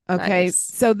 Okay. Nice.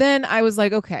 So then I was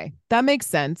like, okay, that makes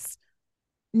sense.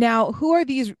 Now, who are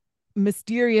these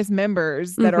mysterious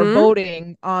members that are Mm-hmm.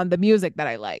 voting on the music that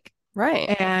I like?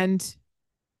 Right. And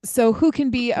so who can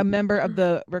be a member of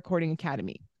the Recording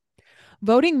Academy?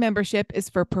 Voting membership is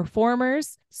for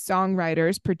performers,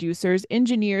 songwriters, producers,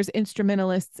 engineers,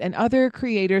 instrumentalists, and other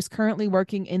creators currently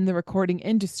working in the recording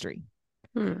industry.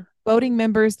 Hmm. Voting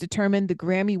members determine the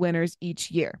Grammy winners each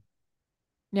year.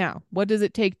 Now, what does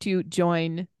it take to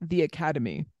join the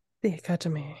Academy? The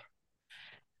Academy.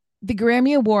 The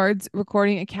Grammy Awards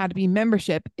Recording Academy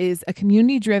membership is a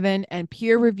community driven and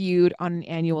peer reviewed on an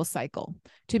annual cycle.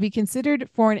 To be considered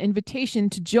for an invitation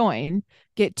to join,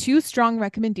 get 2 strong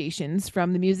recommendations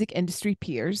from the music industry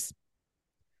peers.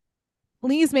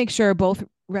 Please make sure both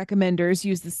recommenders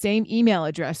use the same email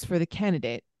address for the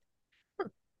candidate.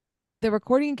 The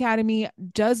Recording Academy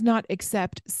does not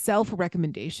accept self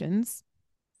recommendations.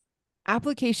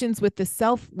 Applications with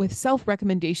self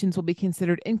recommendations will be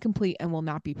considered incomplete and will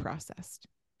not be processed.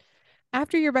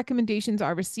 After your recommendations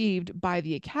are received by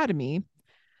the Academy,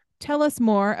 tell us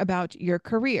more about your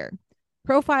career.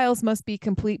 Profiles must be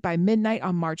complete by midnight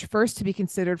on March 1st to be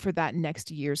considered for that next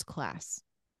year's class.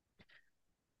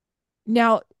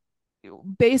 Now,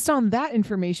 based on that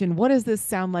information, what does this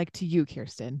sound like to you,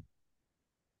 Kirsten?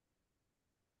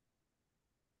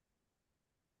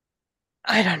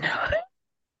 I don't know.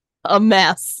 A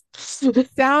mess.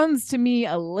 Sounds to me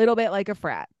a little bit like a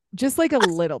frat, just like a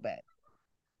little bit.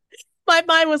 My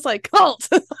mind was like cult.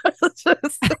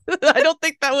 I don't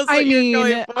think that was what you're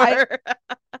going for.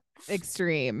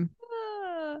 Extreme.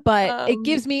 But it Um,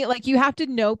 gives me like you have to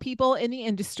know people in the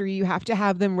industry. You have to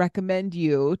have them recommend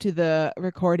you to the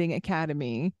Recording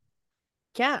Academy.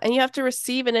 yeah, and you have to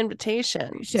receive an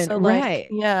invitation. So like, Right.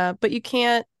 yeah, but you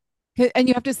can't. And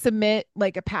you have to submit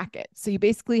like a packet. So you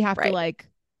basically have to Right, like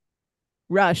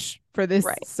rush for this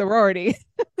right. sorority.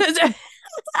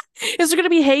 Is there going to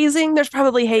be hazing? There's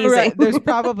probably hazing. Right. There's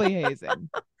probably hazing.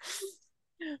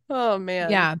 Oh man.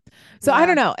 Yeah. So I Yeah.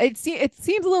 don't know. It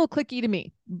seems a little clicky to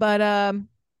me, but I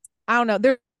don't know.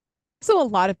 There's also a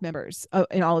lot of members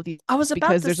in all of these I was about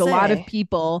because to there's a lot of say.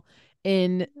 people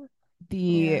in the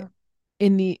Yeah.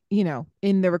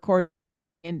 in the recording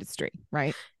industry,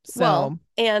 right? Well, So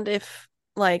and if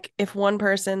one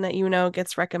person that you know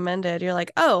gets recommended, you're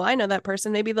like, "Oh, I know that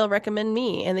person. Maybe they'll recommend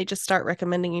me." And they just start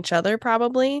recommending each other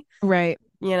probably, right,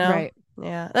 you know? right,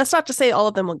 Yeah. That's not to say all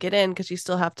of them will get in because you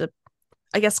still have to,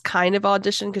 I guess, kind of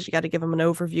audition because you got to give them an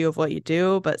overview of what you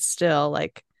do, but still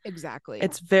like exactly.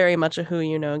 it's very much a who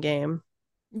you know game.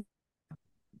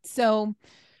 So,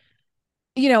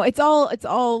 it's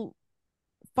all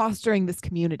fostering this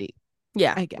community,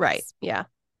 Yeah, I right. guess. Yeah.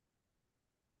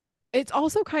 It's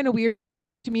also kind of weird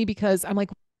to me because I'm like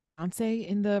Beyonce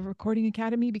in the recording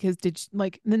academy because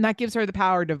then that gives her the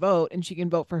power to vote and she can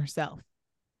vote for herself.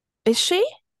 Is she?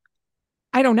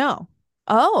 I don't know.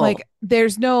 Oh, Like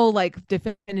there's no like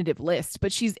definitive list,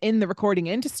 but she's in the recording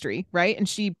industry, right? And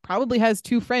she probably has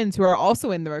 2 friends who are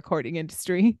also in the recording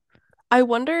industry. I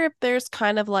wonder if there's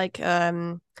kind of like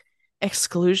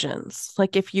exclusions.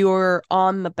 Like if you're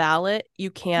on the ballot,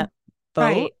 you can't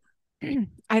vote. Right.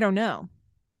 I don't know.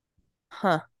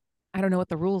 Huh. I don't know what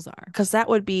the rules are. Because that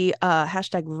would be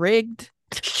hashtag rigged.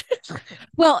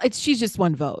 Well, she's just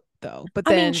 1 vote though. But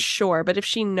I mean, then sure, but if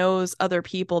she knows other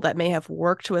people that may have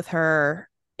worked with her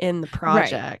in the right.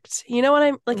 project, you know what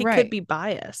I'm like, it could Right. be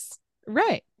bias.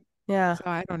 Right. Yeah. So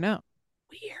I don't know.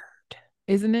 Weird.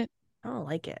 Isn't it I don't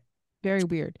like it. very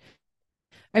weird?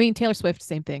 I mean, Taylor Swift,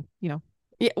 same thing, Yeah.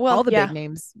 all Well, the big yeah.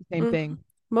 names, same Mm. thing, you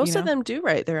Most of know? them do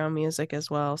write their own music as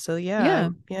well. So yeah, Yeah.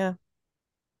 yeah.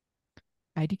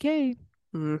 IDK.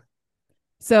 Mm.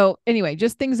 So anyway,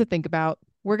 just things to think about.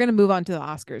 We're going to move on to the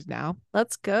Oscars now.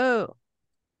 Let's go.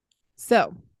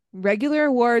 So, regular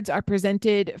awards are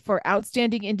presented for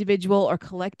outstanding individual or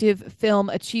collective film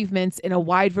achievements in a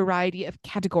wide variety of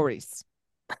categories.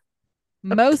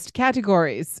 Most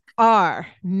categories are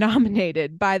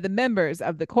nominated by the members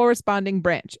of the corresponding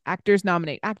branch. Actors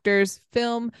nominate actors,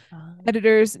 film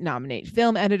editors nominate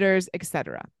film editors,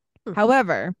 etc. Hmm.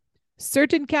 However,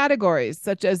 certain categories,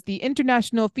 such as the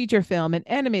international feature film and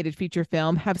animated feature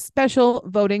film, have special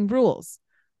voting rules,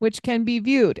 which can be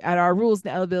viewed at our rules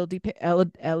and eligibility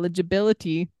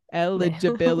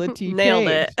Nailed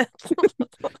page. it.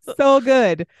 So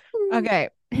good. Okay.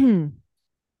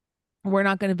 We're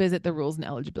not going to visit the rules and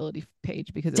eligibility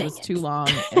page because it Dang was it. too long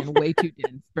and way too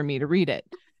dense for me to read it.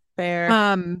 Fair.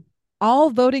 All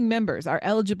voting members are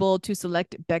eligible to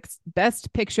select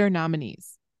best picture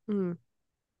nominees. Mm.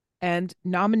 And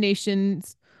nomination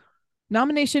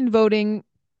voting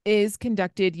is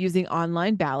conducted using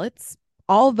online ballots.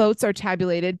 All votes are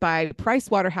tabulated by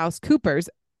PricewaterhouseCoopers,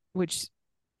 which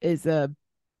is I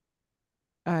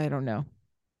don't know.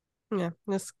 Yeah,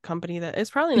 this company that is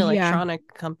probably an Yeah.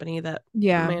 electronic company that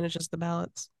Yeah. manages the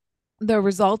ballots. The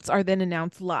results are then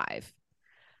announced live.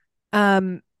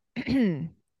 Um so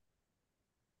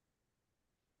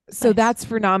Nice. that's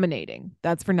for nominating.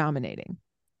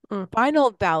 Mm.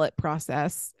 Final ballot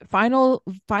process.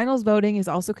 Finals voting is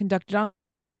also conducted on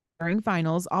during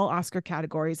finals. All Oscar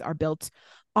categories are built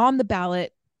on the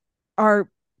ballot. Are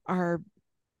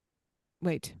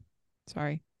wait,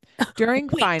 sorry. During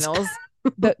Wait. finals,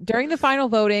 during the final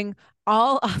voting,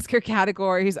 all Oscar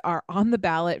categories are on the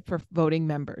ballot for voting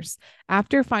members.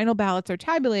 After final ballots are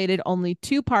tabulated, only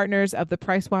two partners of the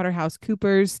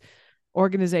PricewaterhouseCoopers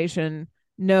organization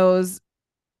knows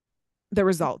the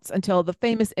results until the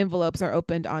famous envelopes are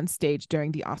opened on stage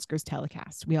during the Oscars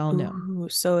telecast. We all know. Ooh,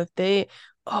 so if they,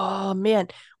 oh man,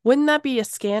 wouldn't that be a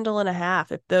scandal and a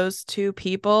half if those two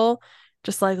people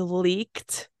just like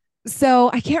leaked? So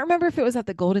I can't remember if it was at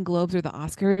the Golden Globes or the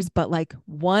Oscars, but like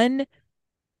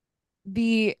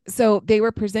so they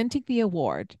were presenting the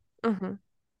award. Mm-hmm.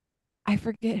 I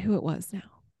forget who it was now,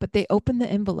 but they opened the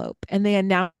envelope and they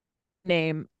announced the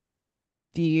name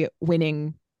the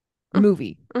winning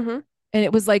movie. Mm-hmm. And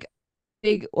it was like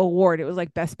big award. It was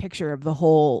like best picture of the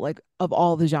whole, like of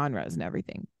all the genres and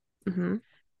everything. Mm-hmm.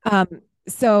 Um,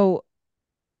 so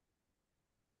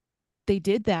they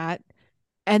did that.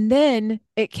 And then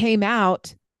it came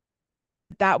out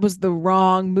that was the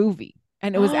wrong movie.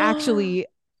 And it was actually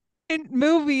a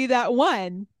movie that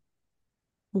won,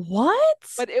 What?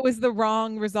 but it was the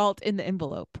wrong result in the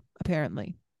envelope,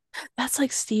 apparently. That's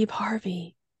like Steve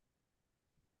Harvey.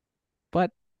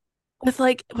 But With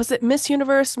like, was it Miss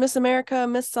Universe, Miss America,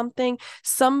 Miss something?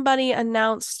 Somebody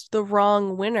announced the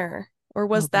wrong winner. Or oh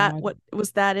was that god. what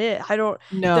was that it? I don't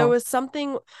No. there was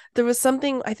something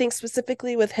I think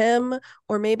specifically with him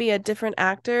or maybe a different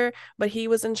actor, but he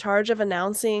was in charge of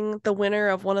announcing the winner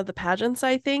of one of the pageants,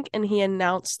 I think, and he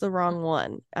announced the wrong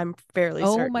one. I'm fairly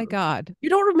Oh my certain. god. You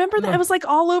don't remember that? It Ugh. was like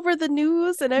all over the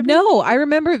news and No, everything. I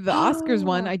remember the Oscars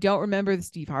one. Oh, I don't remember the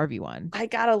Steve Harvey one. I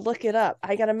gotta look it up.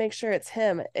 I gotta make sure it's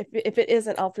him. If it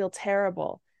isn't, I'll feel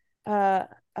terrible. Uh,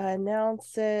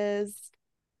 announces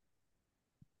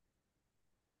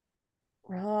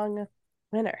wrong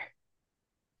winner.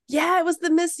 Yeah, it was the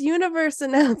Miss Universe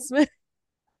announcement.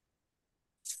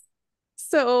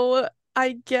 So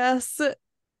I guess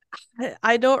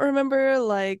I don't remember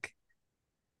like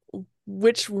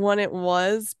which one it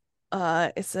was.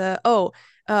 It's a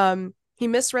he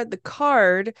misread the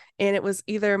card and it was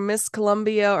either Miss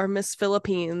Colombia or Miss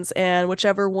Philippines, and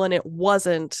whichever one it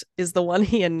wasn't is the one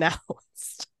he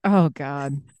announced. Oh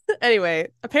god. Anyway,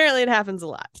 apparently it happens a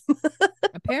lot.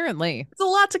 Apparently. It's a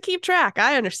lot to keep track.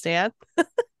 I understand.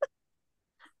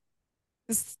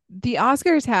 The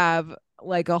Oscars have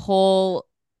like a whole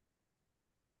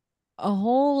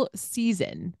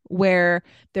season where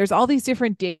there's all these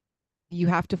different dates you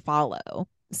have to follow.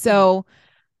 So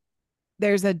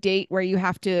there's a date where you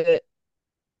have to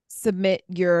submit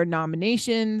your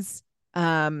nominations.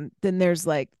 Then there's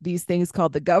like these things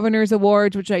called the Governor's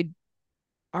Awards, which I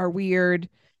are weird.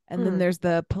 And then Hmm. there's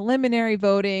the preliminary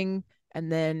voting, and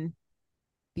then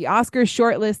the Oscars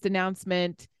shortlist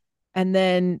announcement, and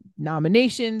then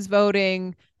nominations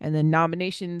voting, and then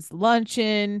nominations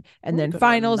luncheon, I and want then to go to a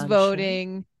finals luncheon.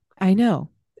 voting. I know.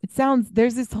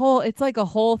 There's this whole, it's like a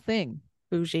whole thing.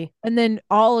 Bougie. And then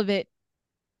all of it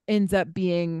ends up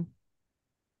being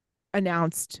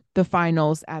announced the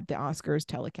finals at the Oscars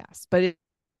telecast. But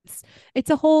it's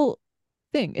a whole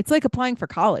thing. It's like applying for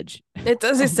college. It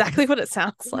does exactly what it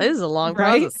sounds like. It is a long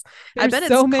Right? process. I There's bet it's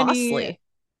so many. costly.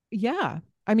 Yeah.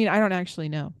 I mean, I don't actually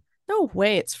know. No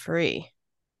way it's free.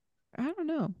 I don't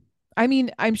know. I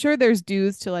mean, I'm sure there's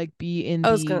dues to like be in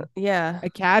I was gonna, the yeah,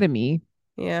 academy.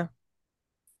 yeah.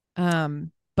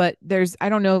 Um, But I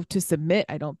don't know, to submit,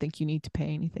 I don't think you need to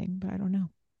pay anything, but I don't know.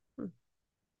 Hmm.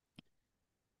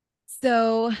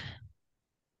 So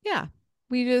yeah,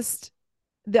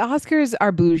 the Oscars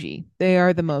are bougie. They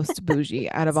are the most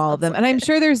bougie out of all of Sounds them. like And I'm it.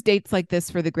 sure there's dates like this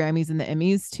for the Grammys and the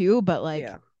Emmys too, but like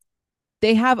Yeah.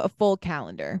 they have a full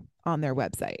calendar on their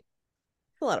website.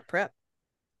 A lot of prep.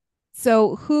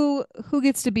 So who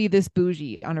gets to be this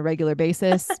bougie on a regular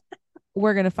basis?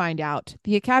 We're going to find out.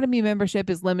 The Academy membership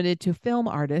is limited to film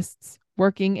artists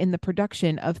working in the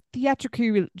production of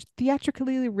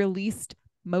theatrically released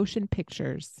motion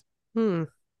pictures.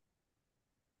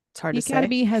 It's hard The to say.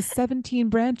 Academy has 17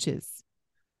 branches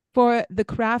for the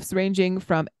crafts ranging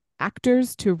from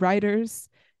actors to writers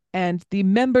and the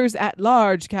members at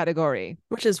large category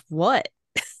Which is what?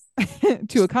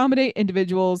 to accommodate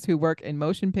individuals who work in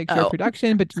motion picture Oh,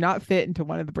 production but do not fit into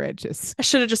one of the branches. I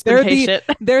should have just been patient.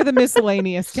 They're the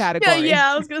miscellaneous category.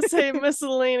 Yeah, I was gonna say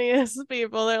miscellaneous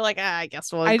people. They're like, I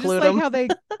guess we'll I just include like them.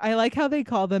 how I like how they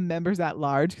call them members at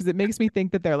large because it makes me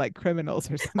think that they're like criminals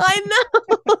or something. I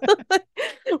know.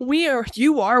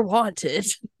 You are wanted.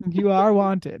 You are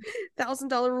wanted.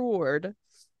 $1,000 reward.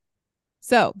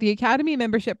 So the Academy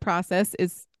membership process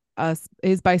is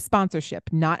by sponsorship,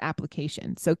 not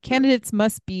application. So candidates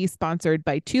must be sponsored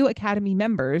by 2 Academy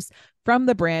members from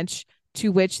the branch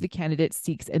to which the candidate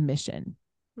seeks admission.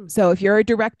 So if you're a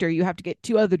director, you have to get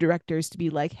 2 other directors to be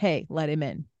like, hey, let him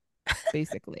in,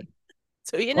 basically.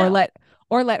 So you know.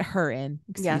 Or let her in.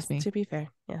 Excuse me. To be fair.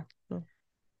 Yeah.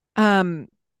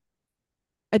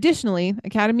 Additionally,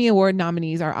 Academy Award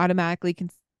nominees are automatically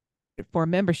considered for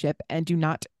membership and do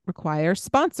not require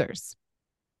sponsors.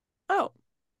 Oh.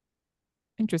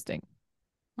 Interesting.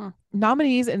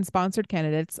 Nominees and sponsored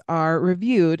candidates are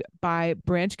reviewed by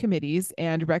branch committees,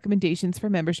 and recommendations for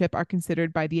membership are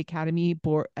considered by the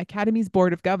Academy's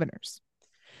Board of Governors.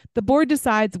 The board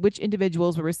decides which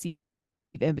individuals will receive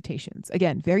invitations.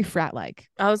 Again, very frat-like.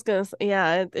 I was gonna say,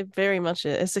 yeah, it very much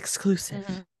is. It's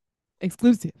exclusive.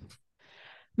 Exclusive.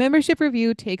 Membership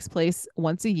review takes place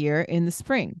once a year in the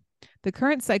spring. The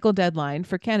current cycle deadline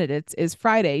for candidates is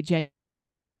Friday, January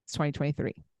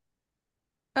 2023.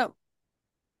 Oh.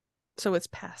 So it's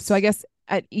past. So I guess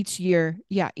at each year,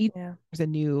 there's a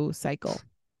new cycle.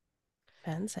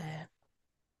 Fancy.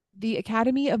 The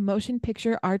Academy of Motion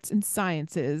Picture Arts and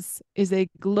Sciences is a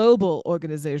global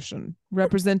organization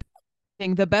representing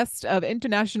the best of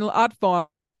international art form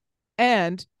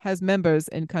and has members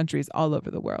in countries all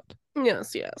over the world.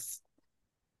 Yes, yes.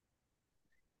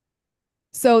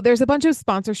 So there's a bunch of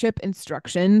sponsorship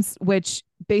instructions, which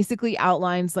basically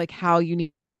outlines like how you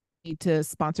need to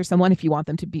sponsor someone if you want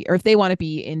them to be, or if they want to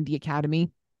be in the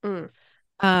Academy.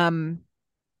 And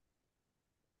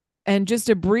just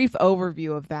a brief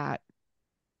overview of that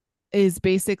is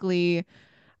basically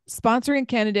sponsoring a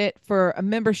candidate for a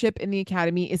membership in the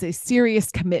Academy is a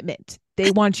serious commitment.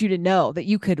 They want you to know that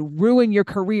you could ruin your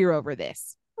career over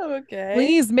this. Okay.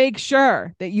 Please make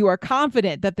sure that you are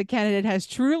confident that the candidate has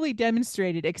truly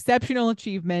demonstrated exceptional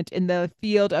achievement in the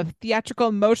field of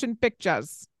theatrical motion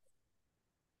pictures.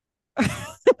 I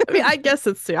mean, I guess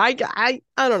it's true. I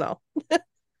don't know.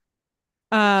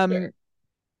 Sure.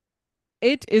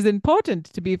 It is important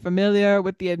to be familiar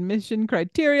with the admission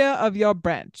criteria of your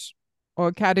branch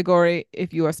or category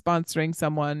if you are sponsoring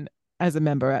someone as a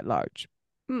member at large.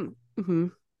 Mm-hmm.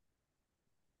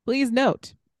 Please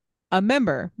note, a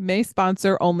member may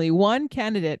sponsor only 1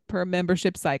 candidate per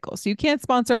membership cycle. So you can't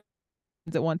sponsor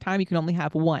at one time. You can only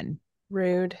have 1.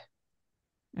 Rude.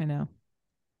 I know.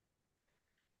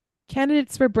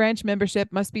 Candidates for branch membership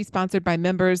must be sponsored by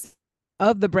members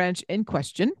of the branch in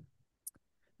question.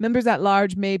 Members at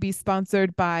large may be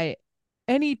sponsored by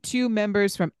any 2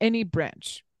 members from any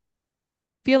branch.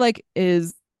 Feel like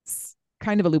is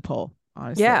kind of a loophole,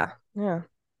 honestly. Yeah.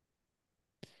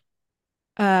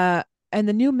 And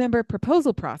the new member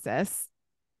proposal process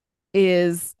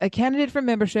is a candidate for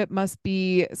membership must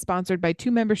be sponsored by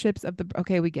 2 memberships of the.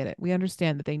 Okay, we get it. We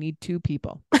understand that they need 2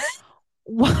 people.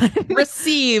 One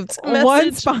received.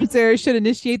 One sponsor should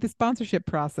initiate the sponsorship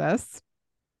process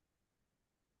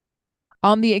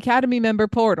on the Academy member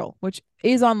portal, which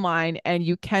is online, and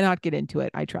you cannot get into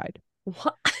it. I tried.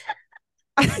 What?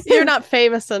 You're not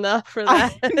famous enough for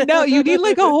that. No, you need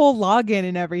like a whole login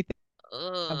and everything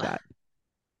of that.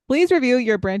 Please review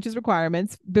your branch's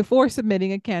requirements before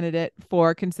submitting a candidate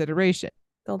for consideration.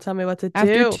 Don't tell me what to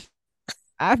do.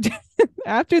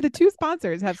 After the 2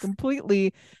 sponsors have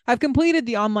completed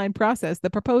the online process, the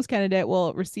proposed candidate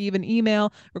will receive an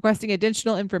email requesting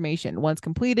additional information. Once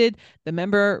completed, the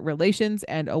Member Relations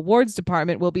and Awards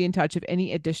Department will be in touch if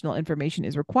any additional information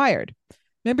is required.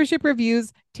 Membership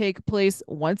reviews take place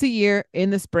once a year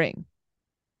in the spring.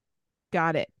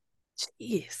 Got it.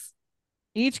 Jeez.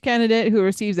 Each candidate who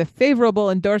receives a favorable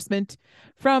endorsement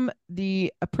from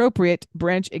the appropriate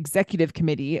branch executive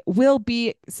committee will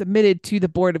be submitted to the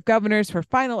Board of Governors for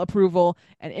final approval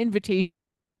and invitation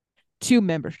to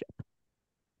membership.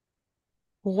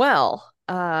 Well,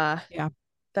 Yeah,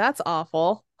 that's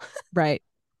awful. right.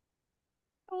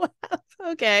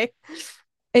 Okay.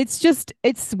 It's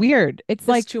weird. It's It's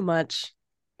like, too much.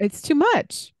 it's too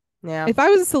much. Yeah. If I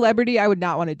was a celebrity, I would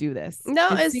not want to do this. No,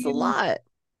 It it's a seems, lot.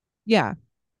 yeah.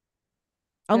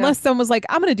 Yeah. Unless someone was like,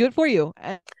 I'm going to do it for you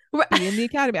and be in the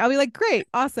academy. I'll be like, great,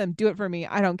 awesome, do it for me.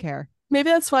 I don't care. Maybe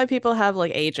that's why people have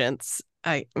like agents.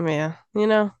 Yeah, you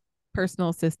know. Personal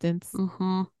assistance.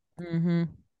 Mm-hmm. Mm-hmm.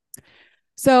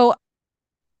 So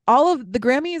all of the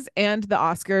Grammys and the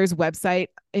Oscars website,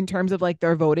 in terms of like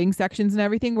their voting sections and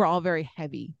everything, were all very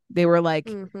heavy. They were like,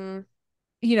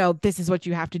 Mm-hmm. this is what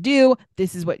you have to do.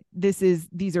 These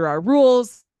are our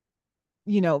rules,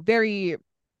 very,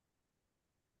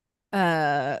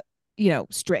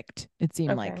 strict, it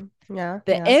seemed Okay. like. Yeah.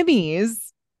 The Yeah.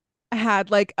 Emmys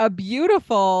had like a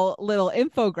beautiful little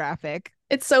infographic.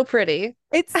 It's so pretty.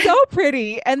 It's so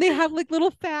pretty. And they have like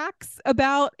little facts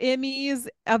about Emmys,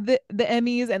 of the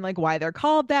Emmys, and like why they're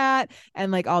called that,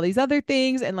 and like all these other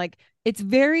things. And like it's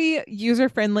very user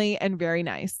friendly and very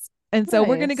nice. And so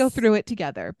we're going to go Nice. through it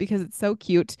together because it's so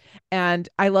cute. And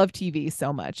I love TV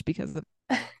so much because of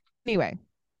anyway.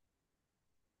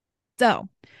 So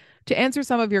to answer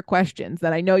some of your questions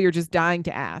that I know you're just dying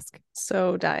to ask,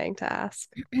 So dying to ask.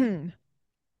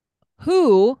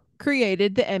 who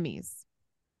created the Emmys?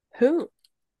 Who?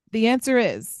 The answer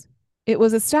is it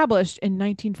was established in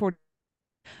 1940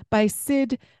 by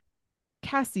Sid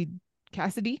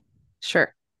Cassidy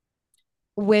Sure.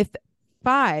 with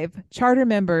 5 charter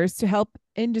members to help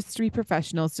industry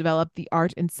professionals develop the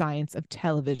art and science of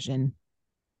television.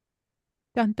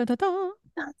 Dun, dun, dun, dun.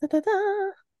 Da, da, da,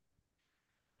 da.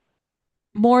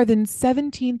 More than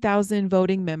 17,000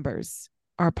 voting members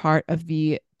are part of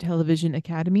the Television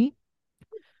Academy.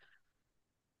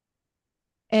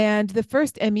 And the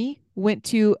first Emmy went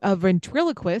to a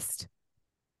ventriloquist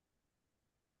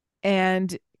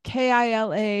and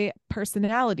KILA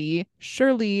personality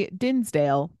Shirley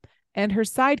Dinsdale and her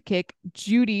sidekick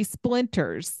Judy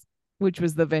Splinters, which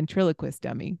was the ventriloquist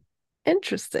dummy.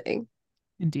 Interesting.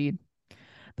 Indeed.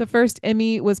 The first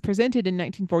Emmy was presented in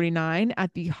 1949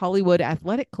 at the Hollywood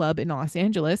Athletic Club in Los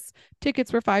Angeles.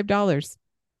 Tickets were $5.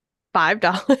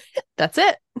 $5. That's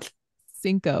it.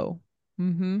 Cinco.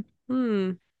 Mm-hmm.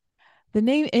 Hmm. The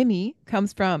name Emmy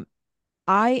comes from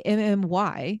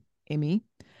IMMY, Emmy,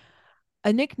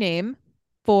 a nickname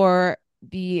for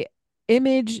the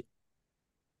image.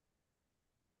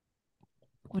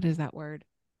 What is that word?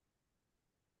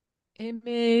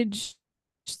 Image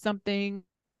something.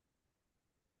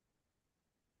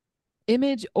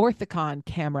 Image orthicon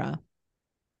camera.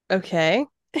 Okay.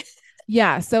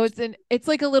 Yeah, so it's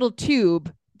like a little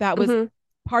tube that was Mm-hmm.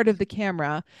 part of the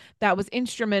camera that was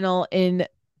instrumental in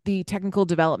the technical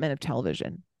development of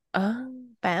television.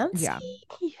 Fancy. Yeah.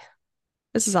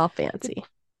 This is all The, fancy.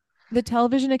 the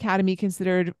Television Academy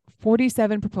considered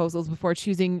 47 proposals before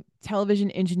choosing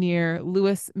television engineer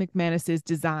Louis McManus's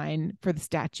design for the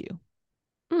statue.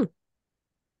 Hmm.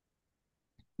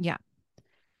 Yeah.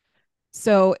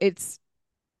 So it's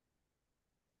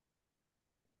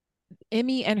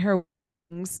Emmy and her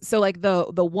wings. So like the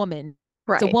woman,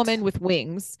 it's a Right. woman with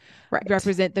wings, Right.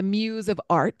 represent the muse of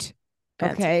art.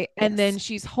 Fancy. Okay. And then Yes.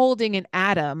 she's holding an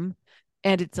atom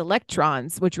and its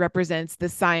electrons, which represents the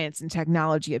science and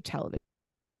technology of television.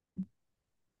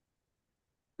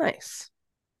 Nice.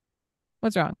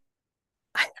 What's wrong?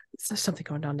 There's something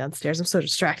going on downstairs. I'm so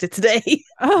distracted today.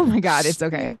 Oh my God, it's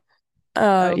okay.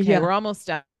 Okay, Yeah. we're almost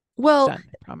done. Well, Done,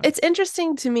 I promise. it's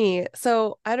interesting to me.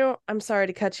 So I'm sorry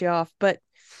to cut you off, but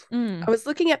I was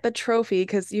looking at the trophy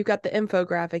because you've got the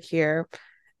infographic here,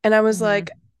 and I was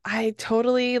like, I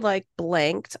totally like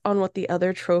blanked on what the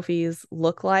other trophies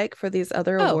look like for these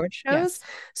other award shows. Yes.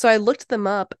 So I looked them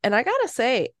up, and I gotta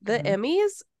say, the Mhm.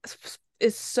 Emmys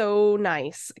is so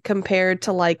nice compared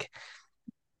to like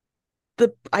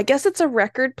I guess it's a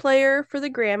record player for the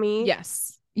Grammy.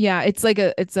 Yes. Yeah, it's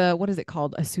a what is it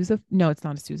called? A sousa? No, it's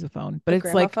not a sousaphone, but A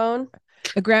it's like gramophone.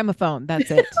 a gramophone.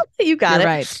 That's it. You got You're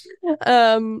it.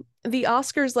 right. The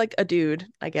Oscar's like a dude,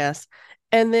 I guess.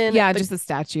 And then Yeah, just a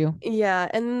statue. yeah,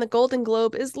 and then the Golden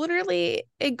Globe is literally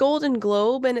a Golden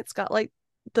Globe, and it's got like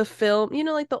the film,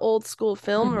 like the old school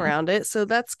film Mhm. around it. So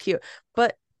that's cute.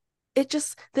 But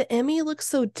the Emmy looks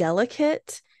so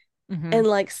delicate Mhm. and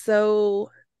like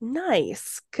so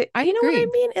nice. I You know what I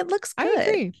agree. mean? It looks I good.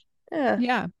 agree. Yeah.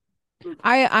 Yeah.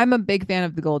 I'm a big fan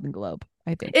of the Golden Globe.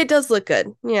 I think. It does look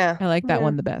good. Yeah. I like that Yeah.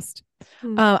 one the best.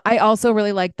 Hmm. I also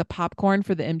really like the popcorn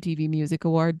for the MTV Music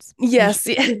Awards. Yes.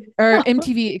 Yeah. Or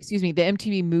MTV, excuse me, the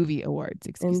MTV Movie Awards,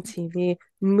 excuse me. MTV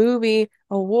Movie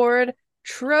Award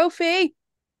Trophy.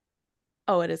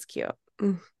 Oh, it is cute.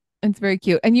 Mm. It's very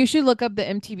cute. And you should look up the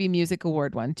MTV Music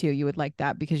Award one too. You would like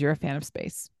that because you're a fan of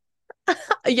space.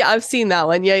 Yeah, I've seen that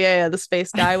one. Yeah, yeah, yeah. The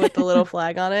space guy with the little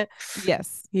flag on it.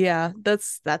 Yes. Yeah,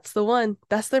 that's the one.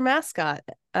 That's their mascot.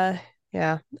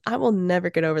 Yeah. I will never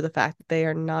get over the fact that they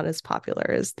are not as popular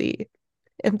as the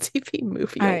MTV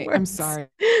Movie I'm Awards. sorry.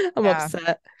 I'm Yeah.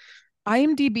 upset.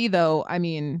 IMDb though, I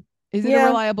mean, is it a Yeah,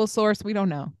 reliable source? We don't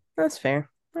know. that's fair.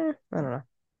 I don't know.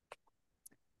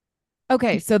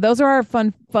 Okay, so those are our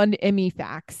fun Emmy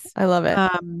facts. I love it.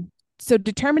 So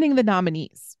determining the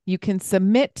nominees, you can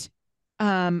submit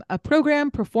a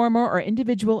program, performer, or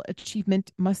individual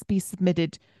achievement must be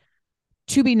submitted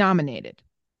to be nominated.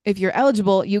 If you're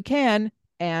eligible, you can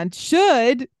and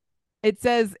should. It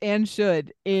says and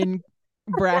should in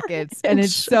brackets, and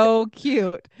it's so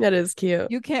cute. That is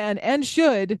cute. You can and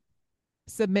should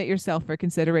submit yourself for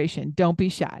consideration. Don't be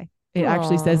shy. It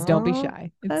actually says don't be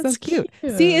shy. It's so cute.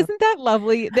 See, isn't that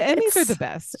lovely? The Emmys are the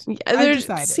best. Yeah, they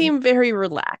seem very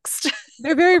relaxed.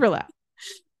 They're very relaxed.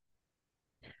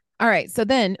 All right. So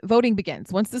then voting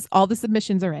begins. Once all the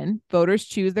submissions are in, voters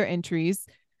choose their entries,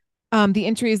 the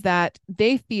entries that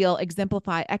they feel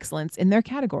exemplify excellence in their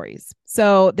categories.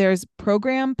 So there's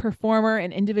program, performer,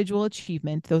 and individual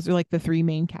achievement. Those are like the three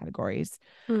main categories.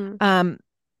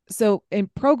 So in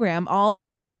program, all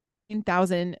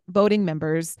 1,000 voting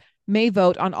members may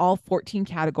vote on all 14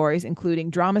 categories, including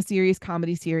drama series,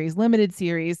 comedy series, limited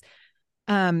series,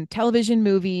 television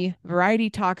movie, variety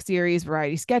talk series,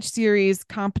 variety sketch series,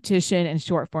 competition, and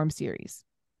short form series.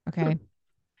 Okay.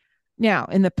 Now,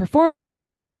 in the performance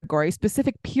category,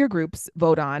 specific peer groups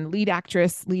vote on lead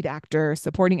actress, lead actor,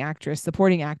 supporting actress,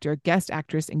 supporting actor, guest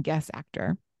actress, and guest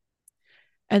actor.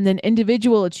 And then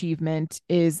individual achievement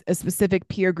is a specific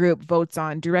peer group votes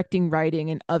on directing, writing,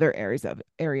 and other areas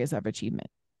of achievement.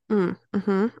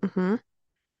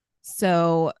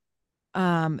 So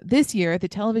this year, the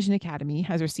Television Academy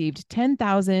has received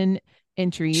 10,000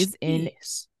 entries in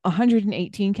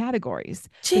 118 categories.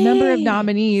 Jeez. The number of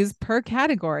nominees per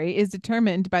category is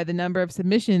determined by the number of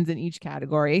submissions in each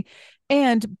category,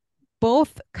 and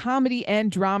both comedy and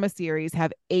drama series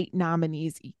have 8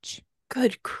 nominees each.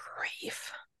 Good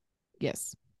grief.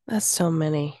 Yes. That's so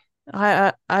many.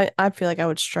 I feel like I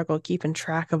would struggle keeping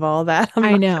track of all that.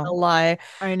 I know. Not gonna lie.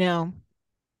 I know.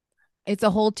 It's a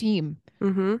whole team.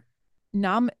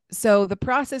 So the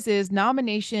process is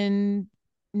nominations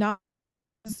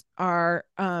are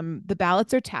the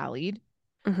ballots are tallied,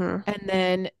 and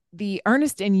then the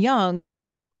Ernst and Young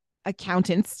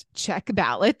accountants check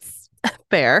ballots.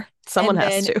 Fair. Someone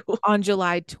has to. On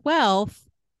July 12th,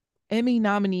 Emmy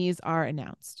nominees are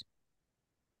announced.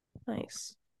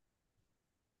 Nice.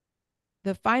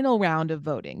 The final round of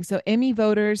voting. So Emmy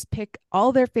voters pick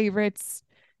all their favorites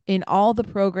in all the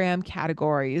program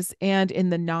categories and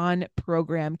in the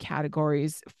non-program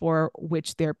categories for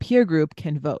which their peer group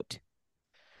can vote.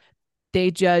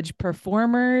 They judge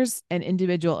performers and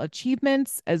individual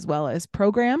achievements as well as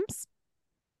programs.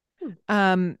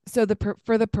 So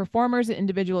for the performers and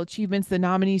individual achievements, the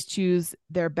nominees choose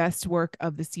their best work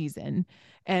of the season.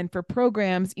 And for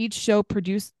programs, each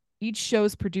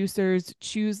show's producers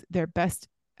choose their best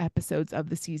episodes of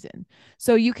the season.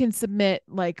 So you can submit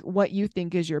like what you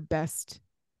think is your best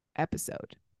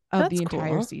episode of the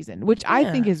entire season, which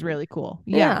I think is really cool.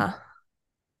 Yeah.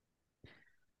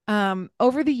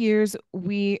 Over the years,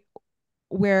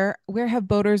 where have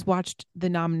voters watched the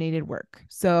nominated work?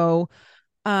 So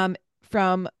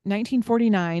from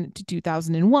 1949 to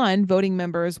 2001, voting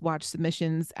members watched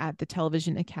submissions at the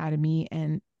Television Academy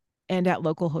and at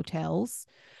local hotels.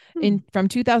 From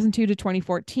 2002 to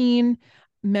 2014,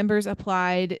 members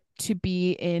applied to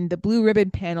be in the blue ribbon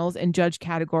panels and judge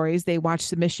categories. They watched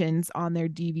submissions on their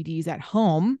DVDs at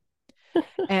home.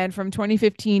 And from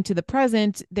 2015 to the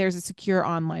present, there's a secure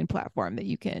online platform that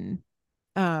you can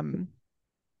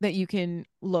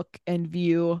look and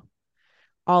view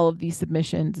all of these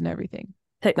submissions and everything.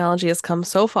 Technology has come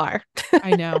so far.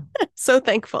 I know. So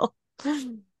thankful.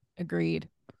 Agreed.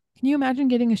 Can you imagine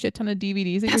getting a shit ton of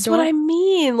DVDs at your door? That's what I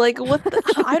mean. Like, what?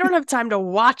 I don't have time to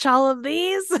watch all of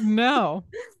these. No.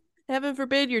 Heaven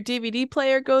forbid your DVD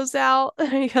player goes out.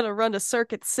 You got to run to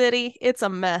Circuit City. It's a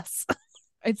mess.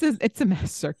 It's a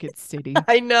mess, Circuit City.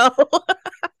 I know.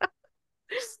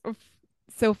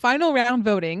 So final round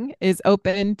voting is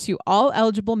open to all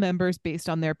eligible members based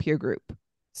on their peer group.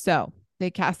 So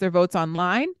they cast their votes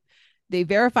online. They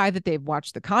verify that they've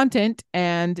watched the content,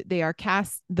 and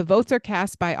the votes are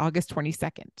cast by August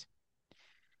 22nd.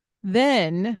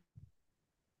 Then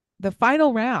the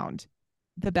final round,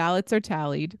 the ballots are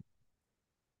tallied.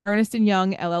 Ernst &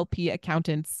 Young LLP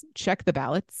accountants check the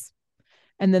ballots.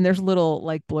 And then there's a little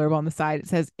like blurb on the side. It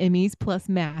says Emmys plus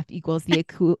math equals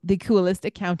the coolest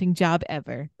accounting job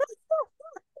ever.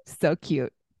 So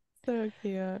cute. So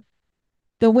cute.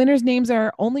 The winners' names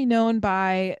are only known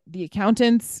by the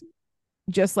accountants,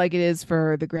 just like it is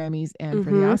for the Grammys and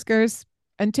for the Oscars,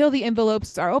 until the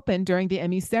envelopes are opened during the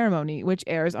Emmy ceremony, which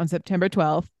airs on September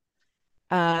 12th.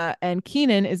 And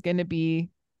Keenan is going to be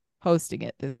hosting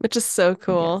it. Which is so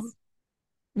cool.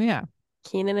 Yes. Yeah.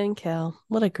 Keenan and Kel.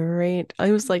 What a great.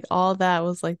 I was like, all that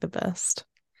was like the best.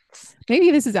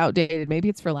 Maybe this is outdated. Maybe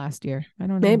it's for last year. I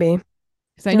don't know. Maybe.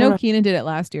 Because I know Keenan did it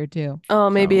last year too. Oh,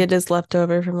 maybe it is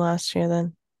leftover from last year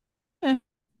then.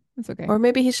 That's okay. Or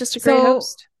maybe he's just a great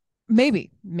host. Maybe.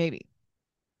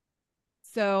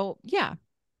 So yeah.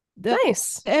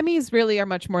 Nice. The Emmys really are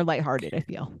much more lighthearted, I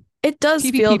feel. It does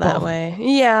TV feel people. that way.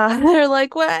 Yeah. They're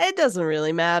like, well, it doesn't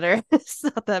really matter. It's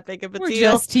not that big of a We're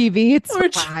deal. just TV. It's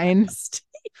fine.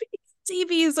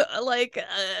 TV's like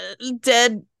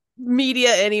dead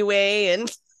media anyway.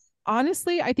 And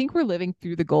honestly, I think we're living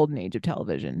through the golden age of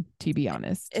television, to be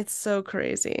honest. It's so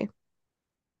crazy.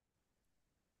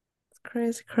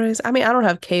 Crazy. I mean, I don't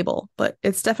have cable, but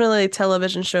it's definitely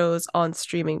television shows on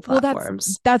streaming platforms.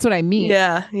 Well, that's what I mean.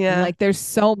 Yeah. Like there's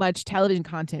so much television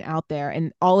content out there,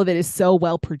 and all of it is so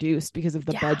well produced because of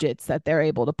the budgets that they're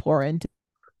able to pour into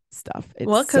stuff.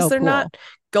 Well, because they're not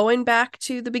going back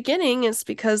to the beginning. It's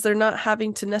because they're not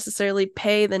having to necessarily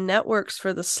pay the networks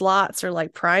for the slots or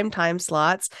like primetime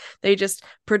slots. They just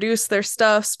produce their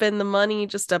stuff, spend the money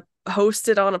just to host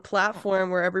it on a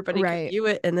platform where everybody can view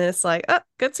it, and then it's like, oh,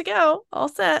 good to go, all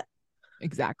set.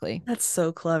 Exactly. That's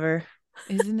so clever,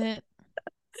 isn't it?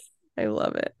 I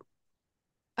love it.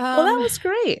 Well, that was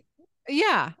great.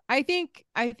 Yeah, I think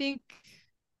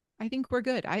we're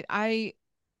good. I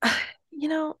you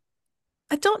know,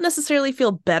 I don't necessarily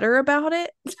feel better about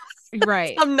it.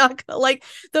 Right. I'm not gonna like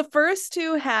the first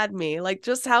two had me, like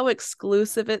just how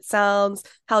exclusive it sounds,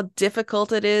 how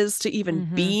difficult it is to even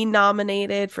be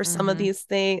nominated for some of these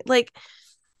things. Like,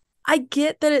 I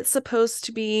get that it's supposed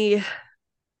to be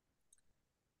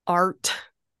art.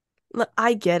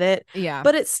 I get it. Yeah.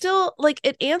 But it's still like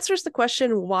it answers the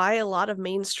question why a lot of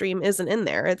mainstream isn't in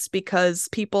there. It's because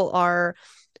people are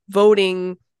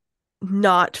voting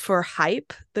not for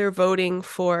hype. They're voting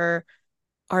for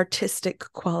artistic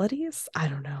qualities. I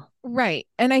don't know. Right.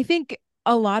 And I think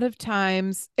a lot of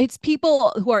times it's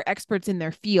people who are experts in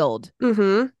their field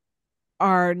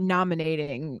are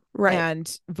nominating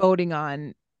and voting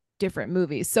on different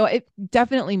movies. So it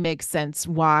definitely makes sense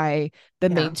why the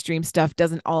mainstream stuff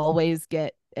doesn't always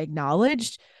get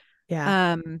acknowledged.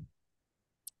 Yeah.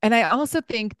 And I also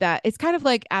think that it's kind of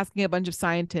like asking a bunch of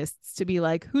scientists to be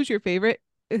like, who's your favorite?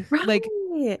 Right. Like,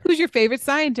 who's your favorite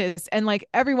scientist? And like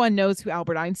everyone knows who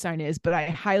Albert Einstein is, but I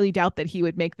highly doubt that he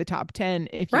would make the top 10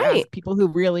 if you ask people who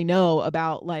really know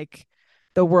about like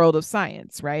the world of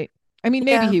science, right? I mean,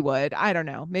 maybe he would. I don't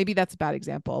know. Maybe that's a bad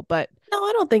example, but no,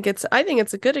 I think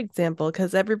it's a good example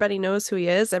because everybody knows who he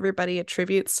is. Everybody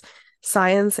attributes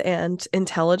science and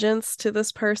intelligence to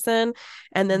this person.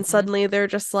 And then suddenly they're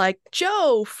just like,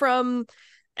 Joe from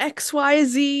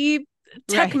XYZ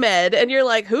Tech Med, and you're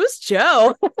like, who's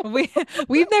Joe?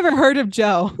 We've never heard of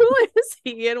Joe. Who is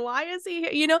he and why is he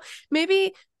here? You know,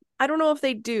 maybe I don't know if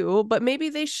they do, but maybe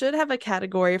they should have a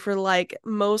category for like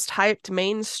most hyped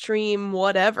mainstream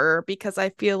whatever, because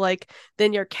I feel like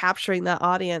then you're capturing that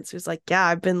audience who's like, yeah,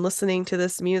 I've been listening to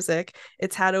this music.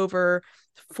 It's had over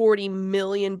 40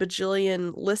 million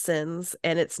bajillion listens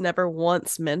and it's never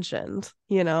once mentioned,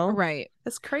 you know? Right.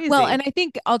 It's crazy. Well, and I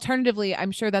think alternatively,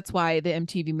 I'm sure that's why the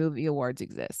MTV Movie Awards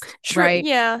exist. True. Right?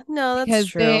 Yeah. No, that's because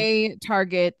true. They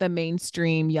target the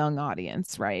mainstream young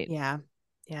audience, right? Yeah.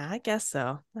 Yeah, I guess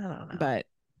so. I don't know. But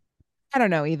I don't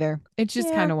know either. It's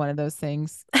just kind of one of those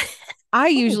things. I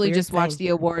usually just watch the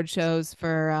award shows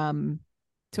for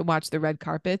to watch the red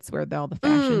carpets where all the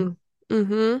fashion.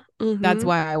 That's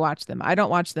why I watch them. I don't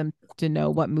watch them to know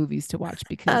what movies to watch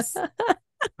because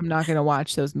I'm not going to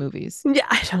watch those movies. Yeah,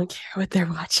 I don't care what they're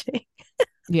watching.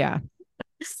 Yeah.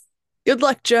 Good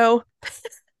luck, Joe.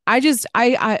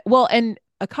 Well, and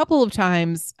a couple of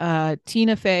times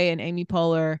Tina Fey and Amy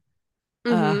Poehler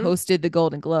hosted the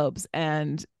Golden Globes,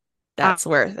 and that's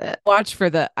worth it. I watch for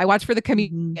the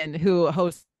comedian who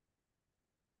hosts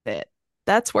it.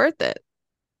 That's worth it.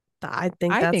 I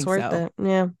think that's worth so. it.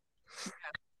 Yeah.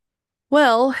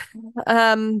 Well,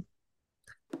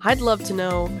 I'd love to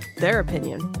know their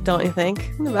opinion, don't you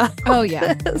think? About Oh,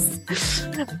 yeah. this.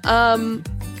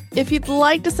 If you'd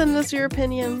like to send us your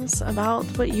opinions about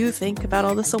what you think about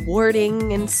all this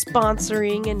awarding and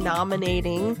sponsoring and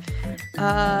nominating,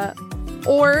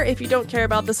 or if you don't care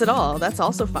about this at all, that's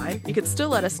also fine. You could still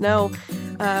let us know.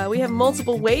 We have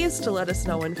multiple ways to let us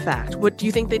know, in fact. What do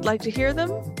you think they'd like to hear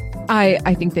them?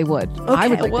 I think they would. I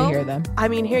would like to hear them. I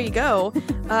mean, here you go.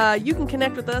 You can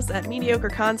connect with us at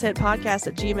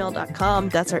mediocrecontentpodcast@gmail.com.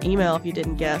 That's our email if you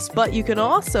didn't guess. But you can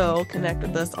also connect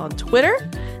with us on Twitter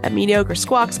at Mediocre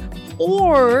Squawks,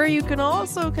 or you can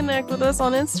also connect with us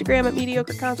on Instagram at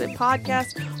Mediocre Content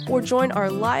Podcast, or join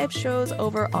our live shows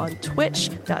over on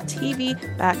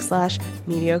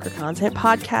twitch.tv/Mediocre Content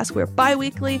Podcast. We're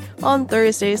bi-weekly on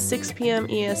Thursdays, 6 p.m.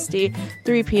 EST,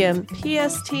 3 p.m.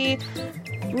 PST.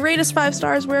 Rate us 5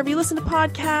 stars wherever you listen to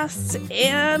podcasts,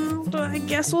 and I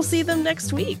guess we'll see them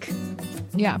next week.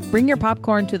 Yeah, bring your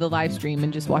popcorn to the live stream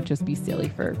and just watch us be silly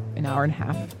for an hour and a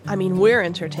half. I mean, we're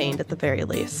entertained at the very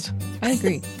least. I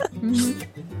agree. Mm-hmm.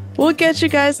 We'll get you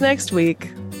guys next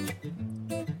week.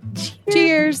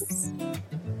 Cheers.